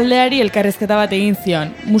koban taldeari elkarrezketa bat egin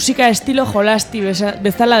zion. Musika estilo jolasti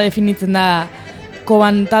bezala definitzen da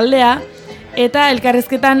koban taldea, eta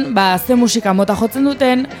elkarrezketan ze musika mota jotzen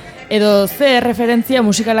duten, edo ze referentzia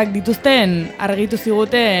musikalak dituzten argitu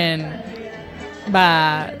ziguten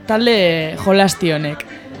talde jolasti honek.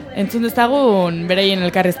 Entzun dezagun beraien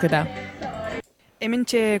elkarrezketa.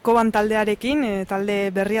 Hementxe koban taldearekin,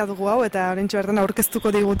 talde berria dugu hau, eta oraintxe bertan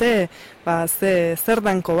aurkeztuko digute zer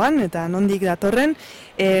dan koban, eta nondik datorren.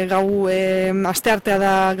 Gau, asteartea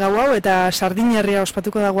da gau hau, eta Sardinierria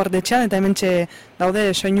ospatuko da Guardetxean, eta hementxe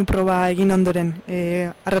daude soinu proba egin ondoren.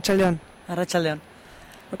 Arratsaldeon. Arratsaldeon.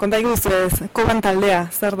 Konta iguzu, koban taldea,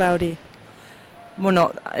 zer da hori?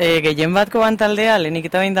 Bueno, gehien bat koban taldea, lehenik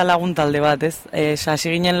eta behin da lagun talde bat, ez?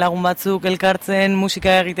 Hasi ginen lagun batzuk elkartzen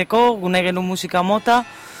musika egiteko, gune genuen musika mota,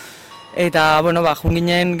 eta, jun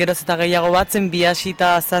ginen geroz eta gehiago batzen, 2 hasi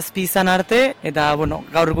eta 7 izan arte, eta,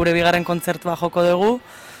 gaur gure bigarren kontzertua joko dugu,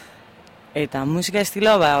 eta musika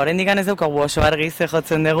estiloa, oraindik ez daukagu oso argi ze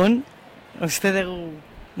jotzen dugun, uste dugu,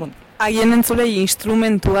 Haien entzulei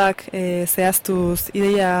instrumentuak zehaztuz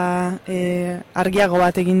ideia argiago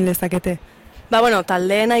bat egin lezakete?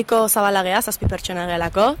 Talde nahiko zabala geha, 7 pertsona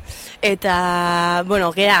gehalako, eta,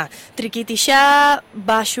 geha, trikitixa,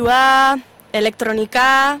 basua,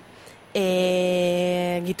 elektronika,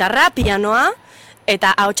 gitarra, pianoa,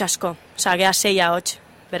 eta ahots asko, geha 6 ahots.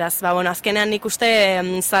 Beraz, azkenean nik uste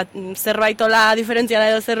zerbaitola diferentziala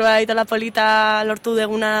edo zerbaitola polita lortu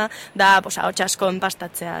deguna da ahots asko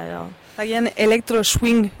enpastatzea edo. Agian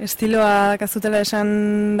elektro-swing estiloa kazutela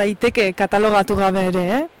esan daiteke katalogatu gabe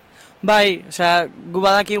ere, Bai, gu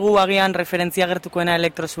badakigu agian referentzia gertukoena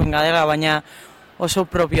elektro-swinga dela, baina oso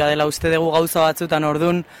propioa dela uste dugu gauza batzutan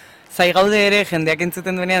ordun. Zai gaude ere, jendeak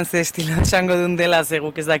entzuten duenean ze estilo esango duen dela ze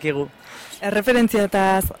guk ez dakigu. Erreferentzia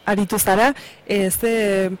eta aritu zara,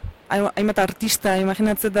 ze hainbat artista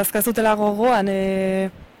imaginatzen dazkazutela gogoan,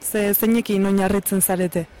 zeinekin oinarritzen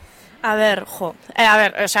zarete?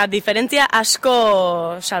 Diferentzia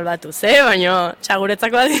asko salbatuz, baina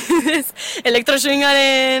guretzako adibidez,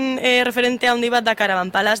 elektroswingaren referente handi bat da Caravan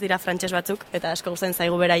Palace, dira frantses batzuk, eta asko gustatzen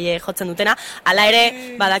zaigu beraie jotzen dutena. Hala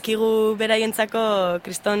ere, badakigu beraientzako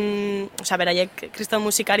beraiek kriston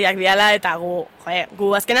musikariak diala, eta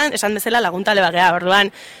gu azkenan esan bezala laguntale bagea, orduan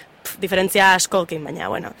diferentzia askokin,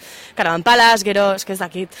 baina, Caravan Palace, gero, ez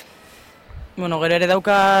dakit. Gero ere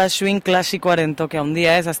dauka swing klasikoaren toke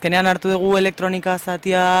handia, ez? Azkenean hartu dugu elektronika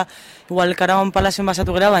zatia, igual Caravan Palacen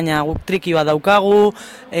basatu gara, baina guk triki bat daukagu,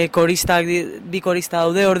 koristak, 2 korista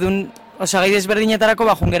daude, orduan, gai desberdinetarako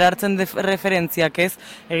jungera hartzen referentziak, ez?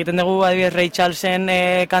 Egiten dugu, adibidez, Ray Charlesen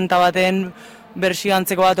kanta baten bersio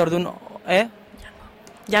antzeko bat, orduan,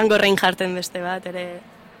 Django Reinhardten beste bat,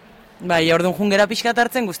 ere. Bai, orduan jungera pixkat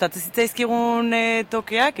hartzen, gustatzen zitzaizkigun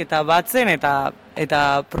tokeak, eta batzen,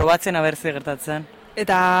 eta probatzen abertze gertatzen.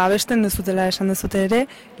 Eta abesten dezutela esan dezute ere,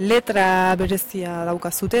 letra berezia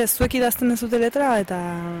daukazute, zuek idazten dezute letra, eta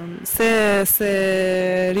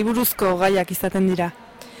ze liburuzko gaiak izaten dira?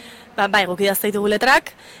 Bai, guk idazte ditugu letrak,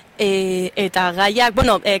 eta gaiak,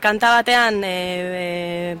 kanta batean,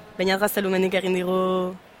 Beñat Gaztelumendik egin digu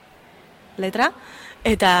letra,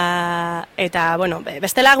 eta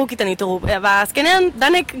bestela gukiten ditugu. Azkenean,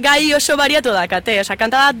 danek gai oso bariatu dakate,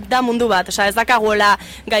 kanta bat da mundu bat, ez dakagoela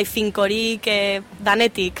gai finkorik,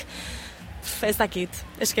 danetik, ez dakit.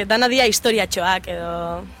 Dana dia historiatxoak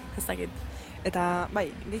edo, ez dakit. Eta, bai,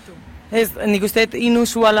 ditu. Ez, nik uste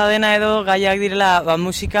inusuala dena edo gaiak direla,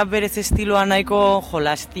 musika berez estiloa nahiko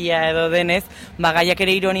jolastia edo denez, gaiak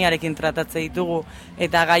ere ironiarekin tratatze ditugu.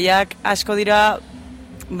 Eta gaiak asko dira,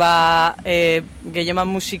 gehieman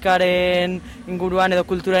musikaren inguruan edo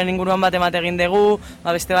kulturaren inguruan bat egin dugu,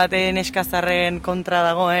 beste baten eskazarren kontra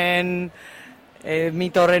dagoen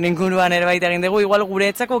mito horren inguruan ere baita egin dugu, igual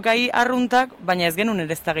guretzako gai arruntak, baina ez genuen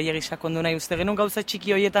ere ez da gehiagik sakondu nahi, uste genuen gauza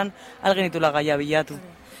txiki horietan algenitula gaia bilatu.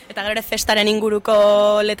 Eta gero ere festaren inguruko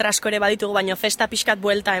letra asko ere baditugu, baino festa pixkat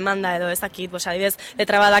buelta eman da edo ezakit, adibidez,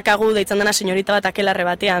 letra badakagu deitzen dena senyorita bat akelarre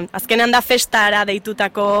batean. Azkenean da festara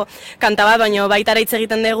deitutako kanta bat, baino baita hitz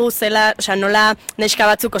egiten dugu zela, nola neska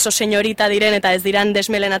batzuk oso senyorita diren eta ez diran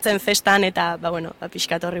desmelenatzen festan eta,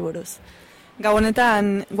 pixkat horri buruz. Gau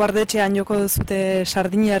honetan, guardetxean joko duzute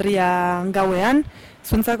Sardinia gauean,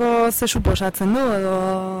 zuentzako ze suposatzen du edo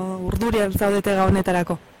urduriak zaudete gau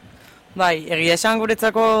honetarako? Bai, egia esan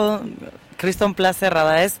guretzako kriston plazerra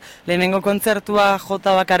da, ez? Lehenengo kontzertua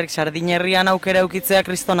jota bakarrik Sardinia aukera eukitzea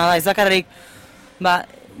kristona da, ez bakarrik,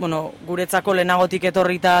 guretzako lehenagotik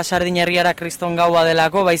etorrita Sardinia kriston gaua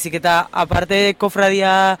delako, baizik eta aparte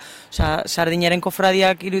kofradia, Sardiniaren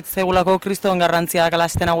kofradiak irutzegulako kriston garrantzia dakala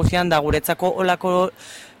Aste Nagusian, da guretzako olako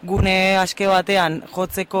gune aske batean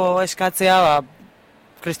jotzeko eskatzea,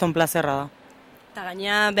 kriston plazerra da. Eta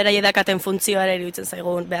gaina beraie dakaten funtzioa ere iruditzen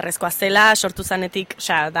zaigu beharrezkoa zela, sortu zanetik,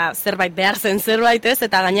 da zerbait behar zen zerbait, ez?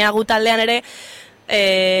 Eta gaina gu taldean ere,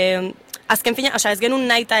 azken fina, ez genuen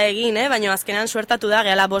naita egin, baina azkenean suertatu da,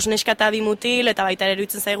 gehala 5 neska eta 2 mutil, eta baita ere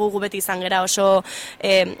iruditzen zaigu gu beti izan gera oso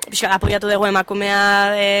apoiatu dugu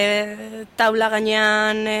emakumea taula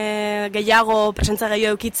gainean gehiago, presentza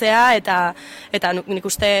gehiago eukitzea, eta nik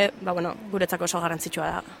uste, guretzako oso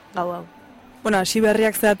garrantzitsua da gau hau. Hasi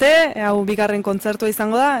berriak zeate, hau bigarren kontzertua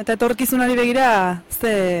izango da, eta etorkizunari begira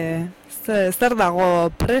zer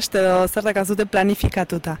dago prest edo zer dakazute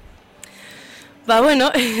planifikatuta?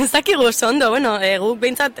 Ez dakigu oso ondo, guk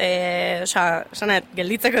behintzat,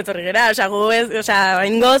 gelditzeko etorri gera,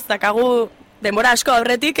 haingoz, dakagu denbora asko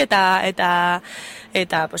aurretik eta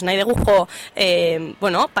nahi dugu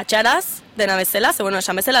patxaraz dena bezala,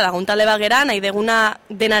 esan bezala laguntalde bagera, nahi deguna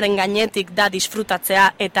denaren gainetik da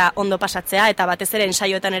disfrutatzea eta ondo pasatzea, eta batez ere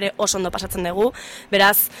ensaioetan ere oso ondo pasatzen dugu,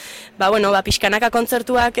 beraz, pixkanaka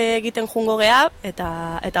kontzertuak egiten jungo gea,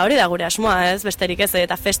 eta hori da gure asmoa, ez, besterik ez,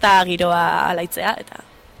 eta festa giroa alaitzea, eta...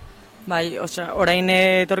 Bai, orain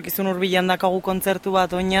etorkizun hurbilan dakagu kontzertu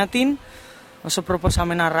bat oinatin, oso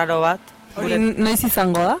proposamen arraro bat. Hori noiz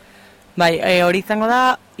izango da? Bai, hori izango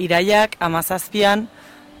da, iraiak 17an,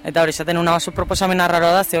 eta hori esaten una oso proposamen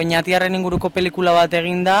arraroa da, ze oinatiarren inguruko pelikula bat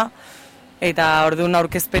egin da, eta orduan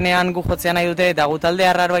aurkezpenean gu jotzea nahi dute, eta gu talde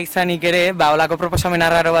arraroa izanik ere, olako proposamen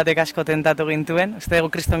arraro batek asko tentatu gintuen, uste dugu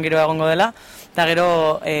kriston giroa egongo dela, eta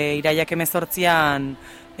gero iraiak 18an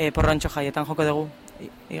porrontxo jaietan joko dugu,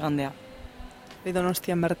 igandea.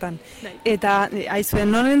 Donostian bertan. Eta, aizuen,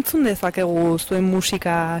 non entzun dezakegu zuen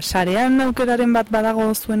musika sarean aukeraren bat badago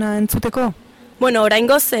zuena entzuteko?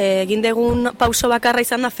 Oraingoz, egin degun pauso bakarra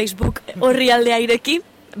izan da Facebook horri aldea ireki,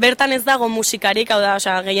 bertan ez dago musikarik, hau da,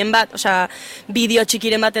 gehien bat, bideo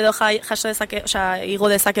txikiren bat edo igo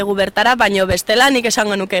dezakegu bertara, baino bestela nik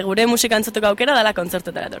esango nuke gure musika entzuteko aukera dela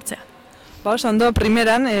kontzertutara etortzea. Ondo,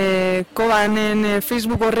 primeran, Kobanen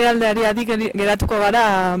Facebook horrealdeari adik geratuko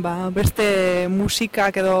gara, beste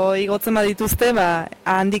musikak edo igotzen badituzte,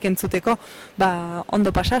 handik entzuteko,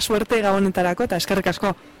 ondo pasa, suerte gabonetarako, eta eskerrik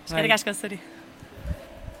asko. Eskerrik asko zuri.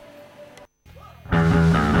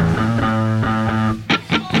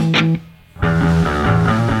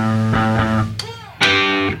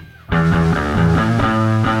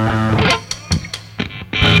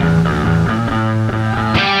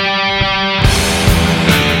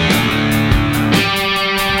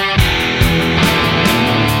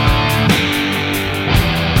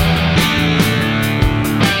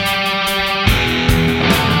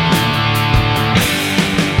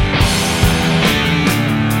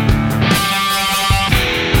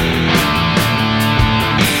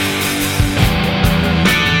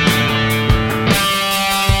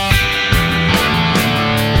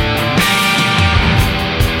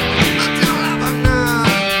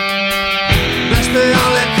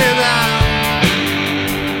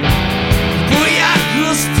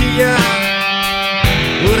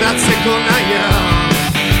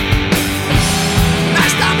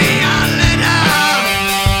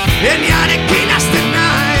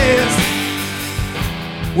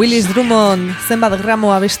 Willis Drummond zenbat gramo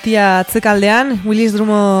abestia atzekaldean, Willis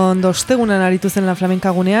Drummond ostegunan aritu zen la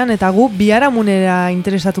flamenkagunean, eta gu biharamunera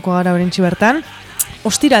interesatuko gara berentsi bertan.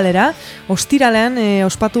 Ostiralean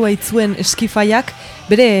ospatu baitzuen eskifaiak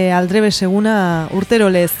bere aldrebes eguna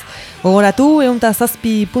urterolez. Gogoratu,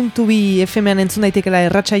 107.2 FM-an entzun daitekela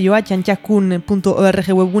erratsaioa,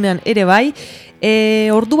 txantxakun.org webgunean ere bai.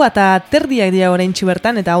 Ordu bat terdiak dira oraintsi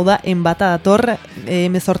bertan, eta hau da Enbata Dator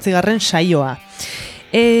 18. saioa.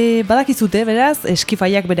 Badakizute, beraz,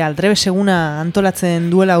 Eskifaiak bere aldrebes eguna antolatzen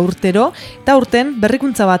duela urtero, eta urten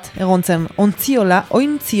berrikuntza bat egon zen, ointziola,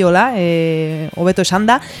 hobeto esan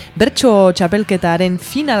da, bertso txapelketaren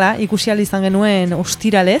finala ikusi ahal izan genuen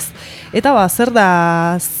ostiralez, eta zer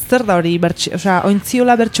da hori,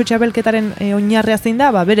 ointziola bertso txapelketaren oinarria zein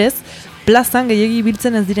da, berez, plazan gehiegi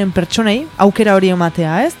biltzen ez diren pertsonei aukera hori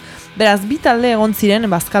ematea, ez? Beraz, bi talde egon ziren,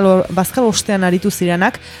 bazkal ostean aritu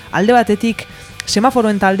zirenak, alde batetik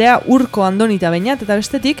semaforoen taldea Urko Andonita Beñat eta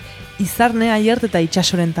bestetik Izarne Aiert eta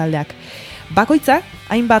Itxasoren taldeak. Bakoitzak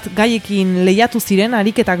hainbat gaiekin lehiatu ziren,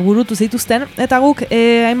 ariketak burutu zituzten, eta guk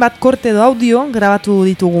hainbat korte edo audio grabatu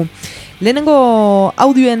ditugu. Lehenengo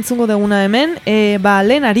audioa entzungo duguna hemen,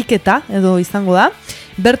 lehen ariketa edo izango da,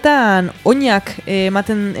 bertan oinak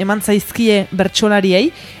eman zaizkie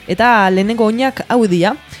bertsolariei, eta lehenengo oinak hau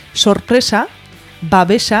dira, sorpresa,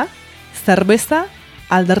 babesa, zerbeza,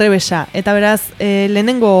 alderrebesa. Eta beraz,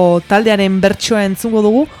 lehenengo taldearen bertsoa entzungo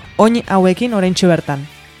dugu, oin hauekin oraintxe bertan.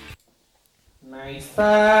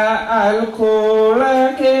 Naizta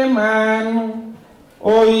alkolak eman,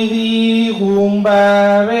 oi digun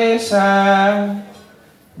babesa,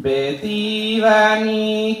 beti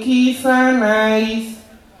danik izan naiz,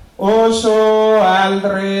 oso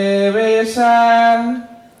aldrebesa,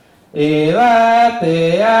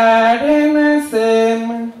 edatearen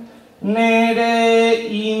ezen, nere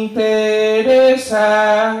interesa,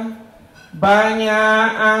 baina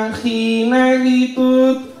angina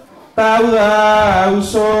ditut, tau da hau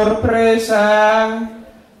sorpresa,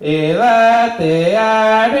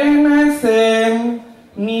 edatearen ezen,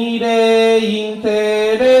 nire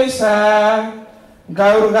interesa,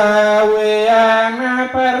 gaur gauean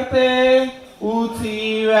aparte,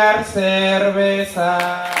 utzi behar zerbeza.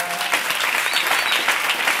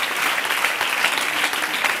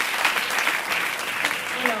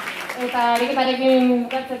 Eta ariketarekin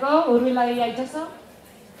bukatzeko, hurbilagia Itxaso.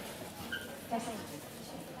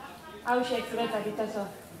 Hauxek zuretzak Itxaso.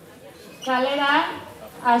 Kalera,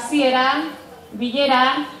 hasiera,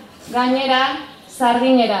 bilera, gainera,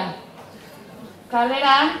 sardinera.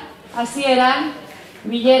 Kalera, hasiera,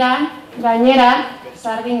 bilera, gainera,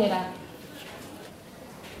 sardinera.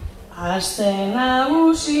 Aste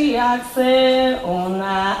nagusiak ze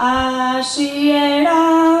ona hasiera,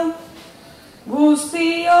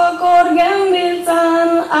 guztiok hor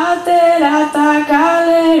genbiltzan atera eta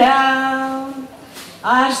kalera.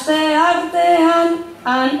 Aste artean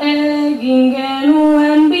han egin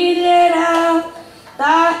genuen bilera,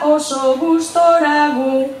 ta oso gustora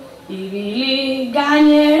gu ibili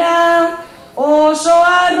gainera. Oso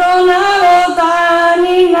arrona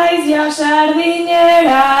ni naiz ja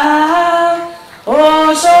sardinera.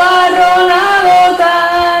 Oso arrona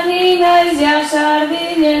ni naiz ja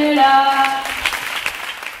sardinera.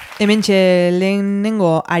 Hementxe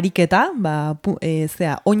lehenengo ariketa,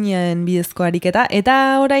 oinen bidezko ariketa,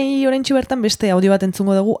 eta oraintxe bertan beste audio bat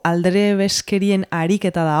entzungo dugu aldrebeskerien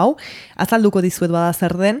ariketa da hau, azalduko dizuet bada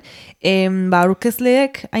zer den.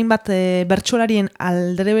 Aurkezleek hainbat bertsolarien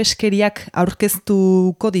aldrebeskeriak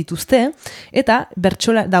aurkeztuko dituzte, eta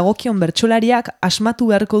dagokion bertsolariak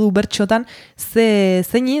asmatu beharko du bertxotan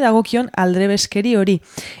zeini dagokion aldrebeskeri hori.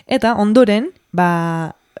 Eta ondoren,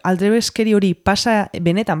 aldrebeskeri hori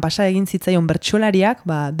benetan pasa egin zitzaion bertsolariak,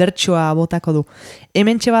 bertsoa botako du.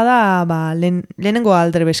 Hementxe bada lehenengo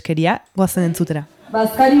aldrebeskeria, goazen entzutera.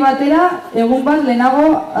 Bazkari batera, egun bat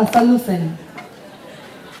lehenago azaldu zen.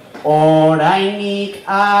 Orainik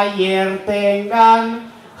aiertengan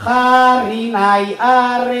jarri nahi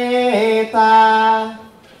arreta,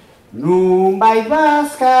 nunbait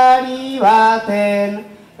bazkari baten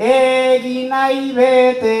egin nahi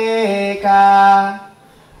beteka.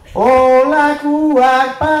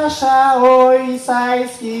 Olakuak pasa hoi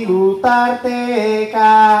zaizkigu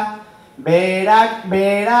tarteka, berak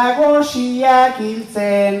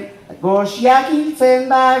goxiak hiltzen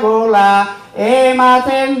dagola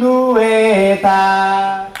ematen du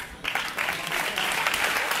eta.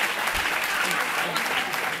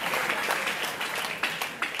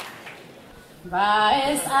 Ba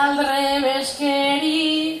ez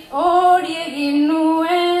aldrebeskeri hori egin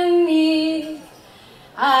nuen nik,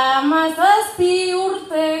 17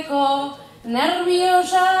 urteko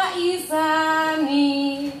nerviosa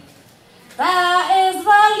izanik, ta ez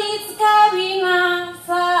balitz kabina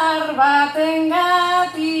zahar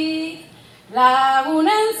batengatik,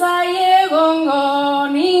 lagunen zai egongo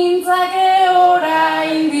nintzake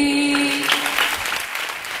oraindik.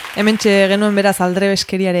 Hementxe genuen beraz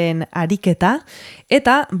aldrebeskeriaren ariketa,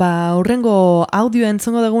 eta hurrengo audioa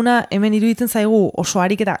entzongo duguna hemen iruditzen zaigu oso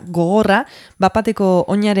ariketa gogorra, bapateko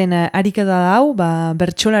oinaren ariketa da hau,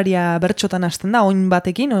 bertsolaria bertxotan hasten da, oin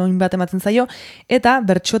batekin, oin bat ematen zaio, eta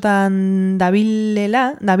bertxotan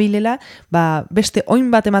dabilela, beste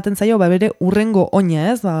oin bat ematen zaio, bere urrengo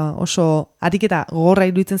oina, ez? Oso ariketa gogorra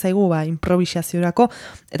iruditzen zaigu, improvisaziorako,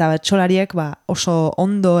 eta bertsolariek oso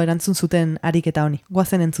ondo erantzun zuten ariketa honi.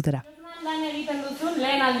 Goazen entzutera. Lan egiten duzun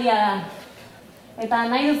lehen aldia da. Eta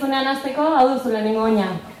nahi duzunean hasteko hau duzu lehenengo oina.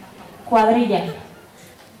 Kuadrilla.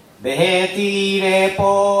 Betire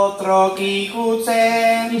potrok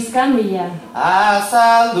ikutzen Bizkanbila.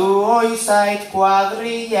 Azaldu oizait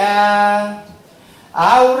kuadrilla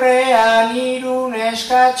Aurrean irun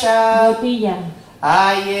eskatxa Botilla.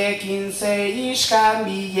 Haiekin zei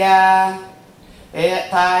iskanbila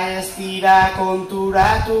Eta ez dira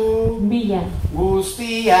konturatu Bila.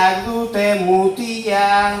 Guztiak dute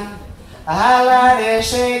mutila Alare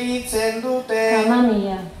segitzen dute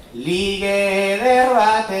Kamamila. Lige eder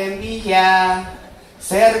baten bila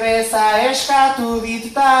Zerbeza eskatu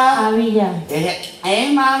ditta Abila.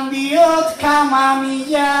 Eman diot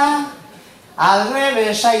kamamila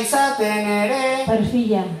Aldrebesa izaten ere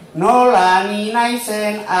Perfila. Nola ni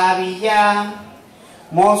naizen abila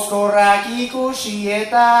Mozkorrak ikusi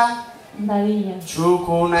eta Dadila.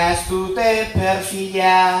 Txukuna ez dute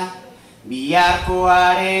perfila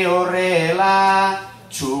Biharkoare horrela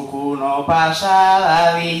Txukuno pasa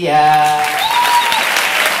dadila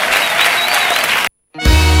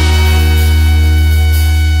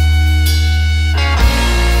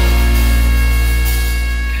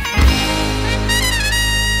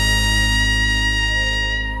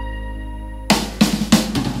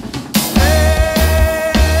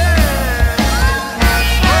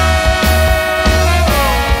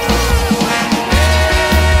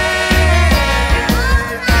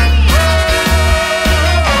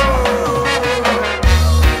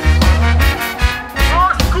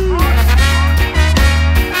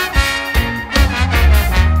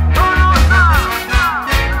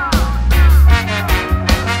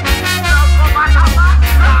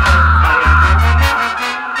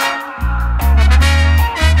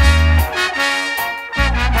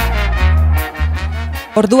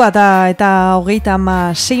Ordua eta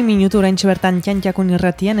 36 minutu oraintxe bertan txantxakun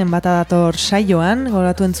irratien, Enbata Dator saioan,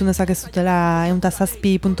 goratu entzun dezakezutela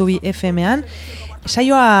 107.2 FM-an.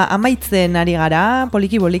 Saioa amaitzen ari gara,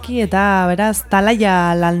 poliki-poliki, eta beraz,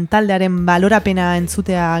 talaia lantaldearen balorapena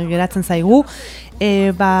entzutea geratzen zaigu.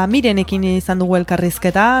 Mirenekin izan dugu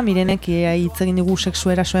elkarrizketa, Mirenek hitz egin dugu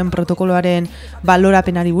sexu erasoen protokoloaren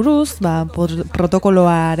balorapenari buruz,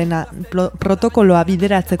 protokoloa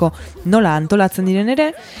bideratzeko nola antolatzen diren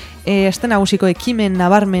ere, Aste Nagusiko ekimen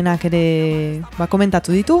nabarmenak ere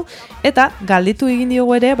komentatu ditu, eta galdetu egin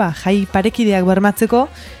diogu ere jai parekideak bermatzeko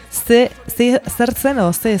zer zen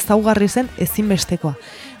o ze ezaugarri zen ezinbestekoa.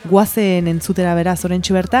 Goazen entzutera beraz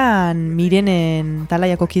oraintxe bertan Mirenen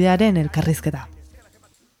talaiako kidearen elkarrizketa.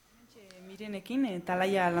 Mirenekin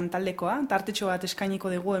talaia lantaldekoa, tartetxo bat eskainiko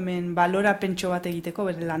dugu hemen balorapentxo bat egiteko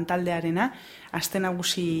bere lantaldearena, Aste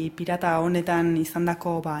Nagusi pirata honetan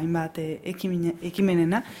izandako hainbat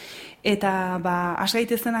ekimenena, eta has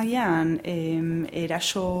gaitezen agian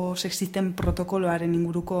eraso sexisten protokoloaren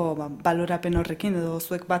inguruko balorapen horrekin, edo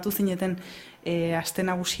zuek batu zineten Aste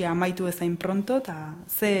Nagusia amaitu ezain pronto, eta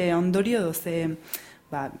ze ondorio edo ze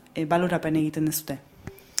balorapen egiten dezute?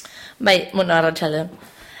 Bai, arratsaldeon.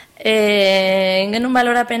 Genuen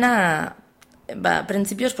balorapena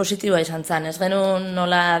printzipioz positiboa izan zen, ez genuen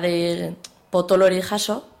nola potolori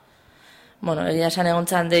jaso, egia esan egon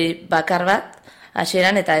zen bakar bat,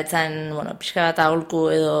 hasieran eta etzan pixka bat aholku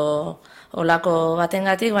edo olako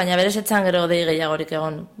batengatik, baina berez etzan gero dei gehiagorik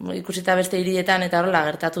egon. Ikusita beste hirietan eta horrela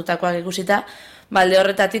gertatutakoak ikusita, balde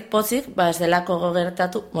horretatik pozik, ez delako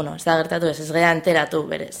gertatu, ez da gertatu ez gea enteratu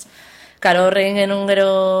berez. Karo horregin genuen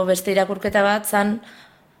gero beste irakurketa bat zan,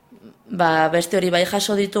 beste hori bai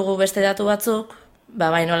jaso ditugu beste datu batzuk,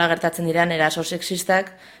 bai nola gertatzen diren eraso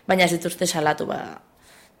sexistak, baina ez dituzte salatu,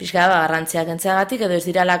 pixka garrantziak entzeagatik, edo ez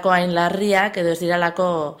diralako hain larriak, edo ez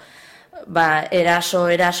diralako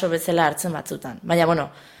eraso bezala hartzen batzutan.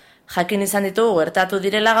 Baina, jakin izan ditugu gertatu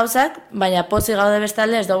direla gauzak, baina pozik gaude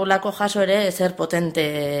bestalde ez dugulako jaso ere ezer potente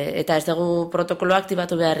eta ez dugu protokoloa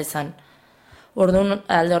aktibatu behar izan. Orduan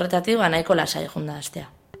alde horretatik nahiko lasai junda astea.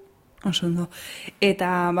 Oso ondo.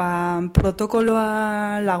 Eta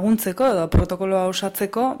protokoloa laguntzeko edo protokoloa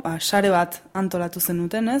osatzeko sare bat antolatu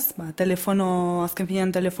zenuten, ez? Azken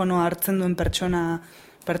finean telefonoa hartzen duen pertsona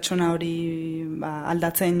pertsona hori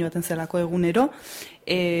aldatzen joaten zelako egunero.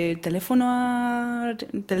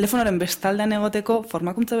 Telefonoaren bestaldean egoteko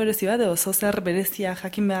formakuntza berezi bat, oso zer berezia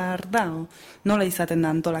jakin behar da, nola izaten da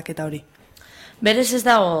antolaketa hori? Berez ez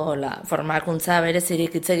dago formakuntza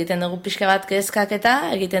berezirik hitz egiten dugu pixka bat kezkaketa,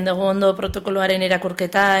 egiten dugu ondo protokoloaren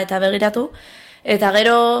irakurketa eta begiratu, eta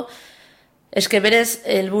gero eske berez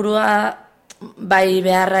helburua bai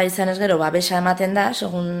beharra izan ez gero babesa ematen da,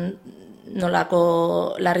 segun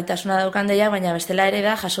nolako larritasuna daukan deia, baina bestela ere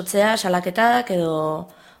da jasotzea salaketak edo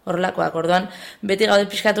horrelakoak. Orduan beti gaude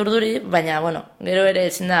pixkat urduri, baina bueno, gero ere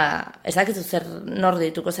ezin da, ez dakizu zer nor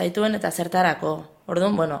dituko zaituen eta zertarako.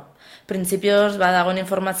 Orduan, bueno, printzipioz badagoen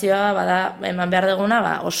informazioa, bada eman behar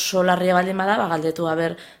duguna, oso larria baldin bada, galdetu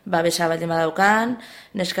babesa baldin badaukan,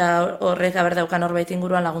 neska horrek daukan horbait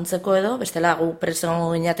inguruan laguntzeko edo, bestela gu preso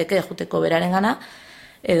ginateke juteko beraren gana,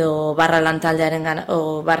 edo barra lantaldearen gana,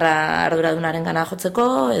 o barra arduradunaren gana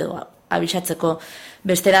jotzeko, edo abisatzeko.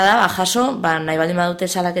 Bestera da, jaso, nahi baldin badute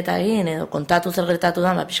salaketa egin, edo kontatu zer gertatu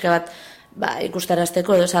da, pixka bat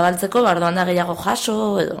ikustarazteko edo zabaltzeko, orduan da gehiago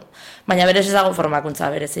jaso, edo. Baina berez ez dago formakuntza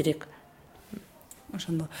berezirik.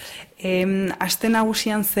 Osondo. Aste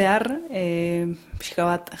nagusian zehar, pixka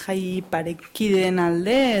bat jai parekideen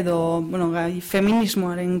alde, edo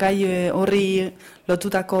feminismoaren gai horri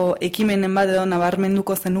lotutako ekimenen bat edo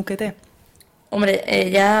nabarmenduko zenukete? Hombre,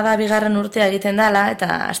 ja da bigarren urtea egiten dela,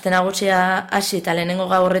 eta aste nagusia hasi eta lehenengo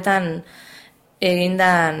gaurretan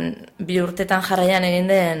egindan, 2 urtetan jarraian egin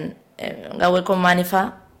den gaueko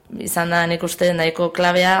manifa, izan da nik uste nahiko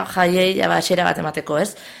klabea jaiei hasiera bat emateko,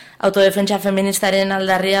 ez? Autodefentsa feministaren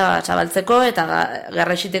aldarria zabaltzeko eta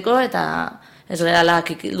garraixiteko eta ez gerala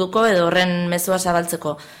kikilduko edo horren mezua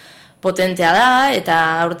zabaltzeko. Potentea da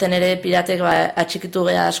eta aurten ere piratek atxikitu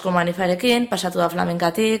geha asko manifarekin, pasatu da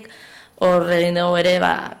flamenkatik, hor egin dugu ere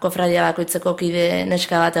kofradia bakoitzeko kide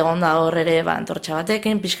neska bat egon da hor ere antortxa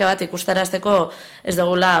batekin, pixka bat ikustarazteko ez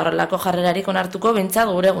dugula horrelako jarrerarik onartuko behintzat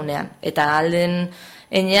gure egunean. Eta alden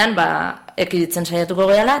enean ekiditzen saiatuko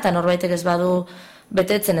gehala eta norbaitek ez badu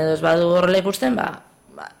betetzen edo ez badu horrela ikusten,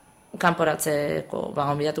 kanporatzeko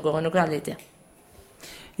gonbidatuko genuke aldeitea.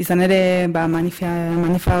 Izan ere,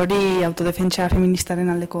 manifa hori, autodefentsa feministaren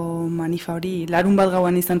aldeko manifa hori, larun bat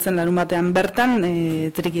gauan izan zen, larun batean bertan,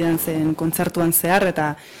 trikidan zen kontzertuan zehar,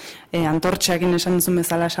 eta antortxeakin esan duzun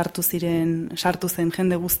bezala sartu zen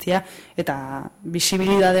jende guztia, eta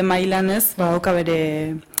bisibilidade mailan ez, oka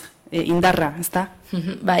bere indarra, ez da?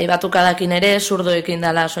 Bai, batukadakin ere, zurdoekin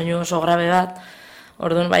dela soinu oso grabe bat,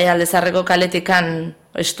 orduan bai aldezarreko kaletikan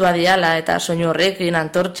estua diala, eta soinu horrekin,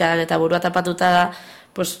 antortxak eta burua tapatuta da,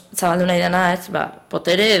 zabaldu nahi dena, ez,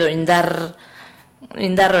 potere edo indar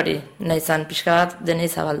hori nahi zan, pixka bat denei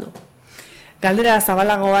zabaldu. Galdera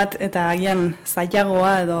zabalago bat eta agian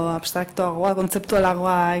zailagoa edo abstraktoagoa,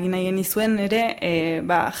 kontzeptualagoa egin nahi genizuen ere,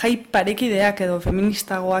 jai parekideak edo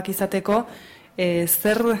feministagoak izateko,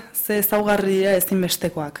 zer ezaugarri dira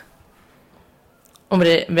ezinbestekoak?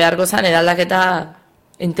 Hombre, beharko zan eraldaketa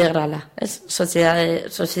integrala, ez?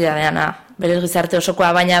 Sozidadeana, berez gizarte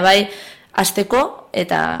osokoa, baina bai, hasteko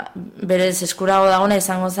eta berez eskurago dagona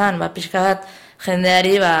izango zen, pixka bat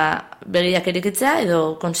jendeari begiak erikitzea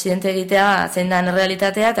edo konsiente egitea zein den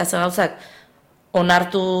errealitatea eta ze gauzak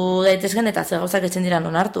onartu daitezken eta ze gauzak ezin diran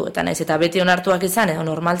onartu. Eta naiz eta beti onartuak izan edo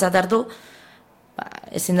normaltzat hartu,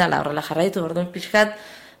 ezin dela horrela jarraitu. Orduan pixkat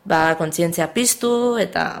kontzientzia piztu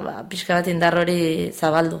eta pixka bat indar hori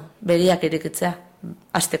zabaldu, begiak erikitzea,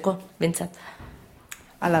 hasteko, bintzat.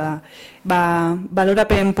 Hala da.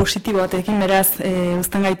 Balorapen positibo batekin beraz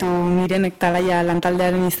uzten gaitu Mirenek Talaia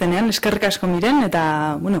lantaldearen izenean. Eskerrik asko Miren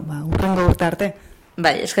eta, urrengo urte arte.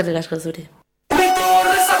 Bai, eskerrik asko zuri.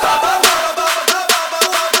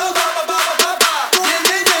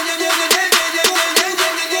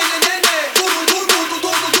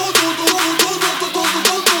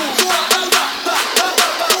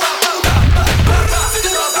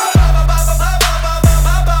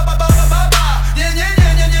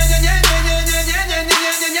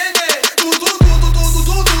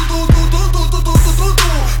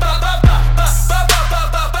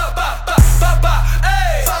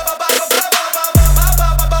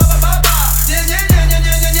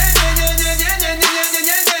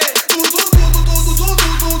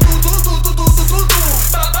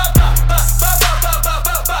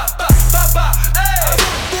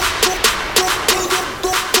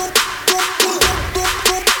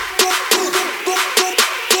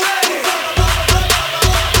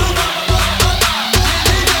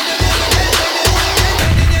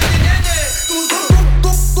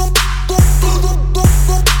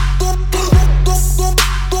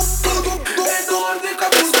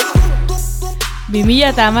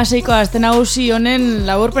 2016ko Aste Nagusi honen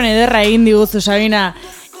laburpen ederra egin diguzu, Sabina.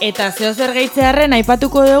 Eta zeozer gehitzearren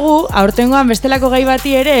aipatuko dugu, aurtengoan bestelako gai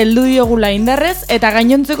bati ere heldu diogula indarrez eta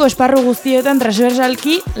gainontzeko esparru guztietan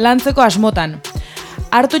transversalki lantzeko asmotan.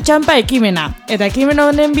 Hartu txanpa ekimena, eta ekimen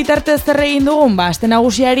honen bitartez zer egin dugun, Aste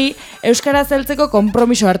Nagusiari euskara heltzeko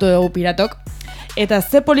konpromiso hartu dugu piratok. Eta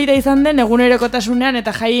ze polita izan den egunerokotasunean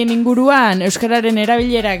eta jaien inguruan euskararen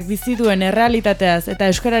erabilerak bizituen errealitateaz eta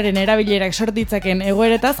euskararen erabilerak sortitzaken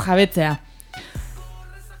egoeretaz jabetzea.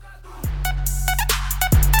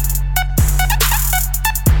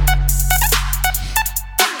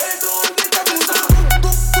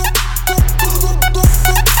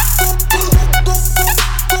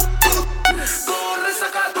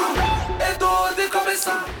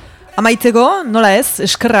 Amaitzeko, nola ez,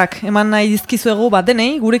 eskerrak eman nahi dizkizuegu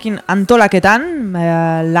denei, gurekin antolaketan,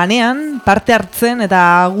 lanean, parte hartzen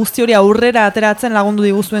eta guzti hori aurrera ateratzen lagundu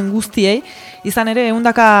diguzuen guztiei. Izan ere,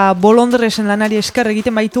 100 bolondresen lanari esker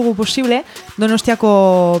egiten baitugu posible,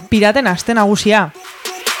 Donostiako Piraten Aste Nagusia.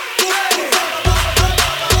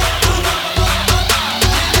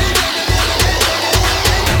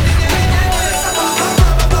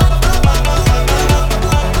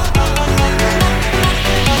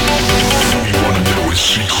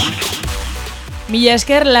 Mila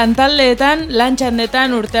esker lantaldeetan,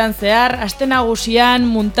 lantxandetan urtean zehar, Aste Nagusian,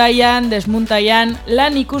 muntaian, desmuntaian,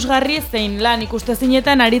 lan ikusgarri zein lan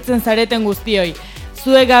ikustezinetan aritzen zareten guztioi.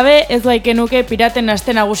 Zuek gabe ez baikenuke Piraten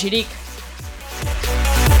Aste Nagusirik.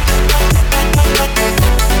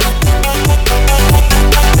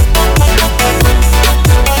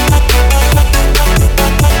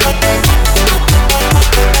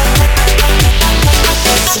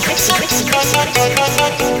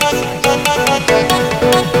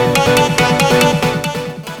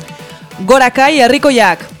 Gora Kai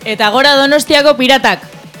herrikoiak. Eta gora Donostiako piratak.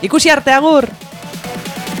 Ikusi arte, agur!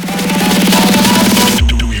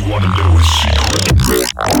 Do you wanna know a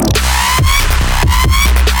secret?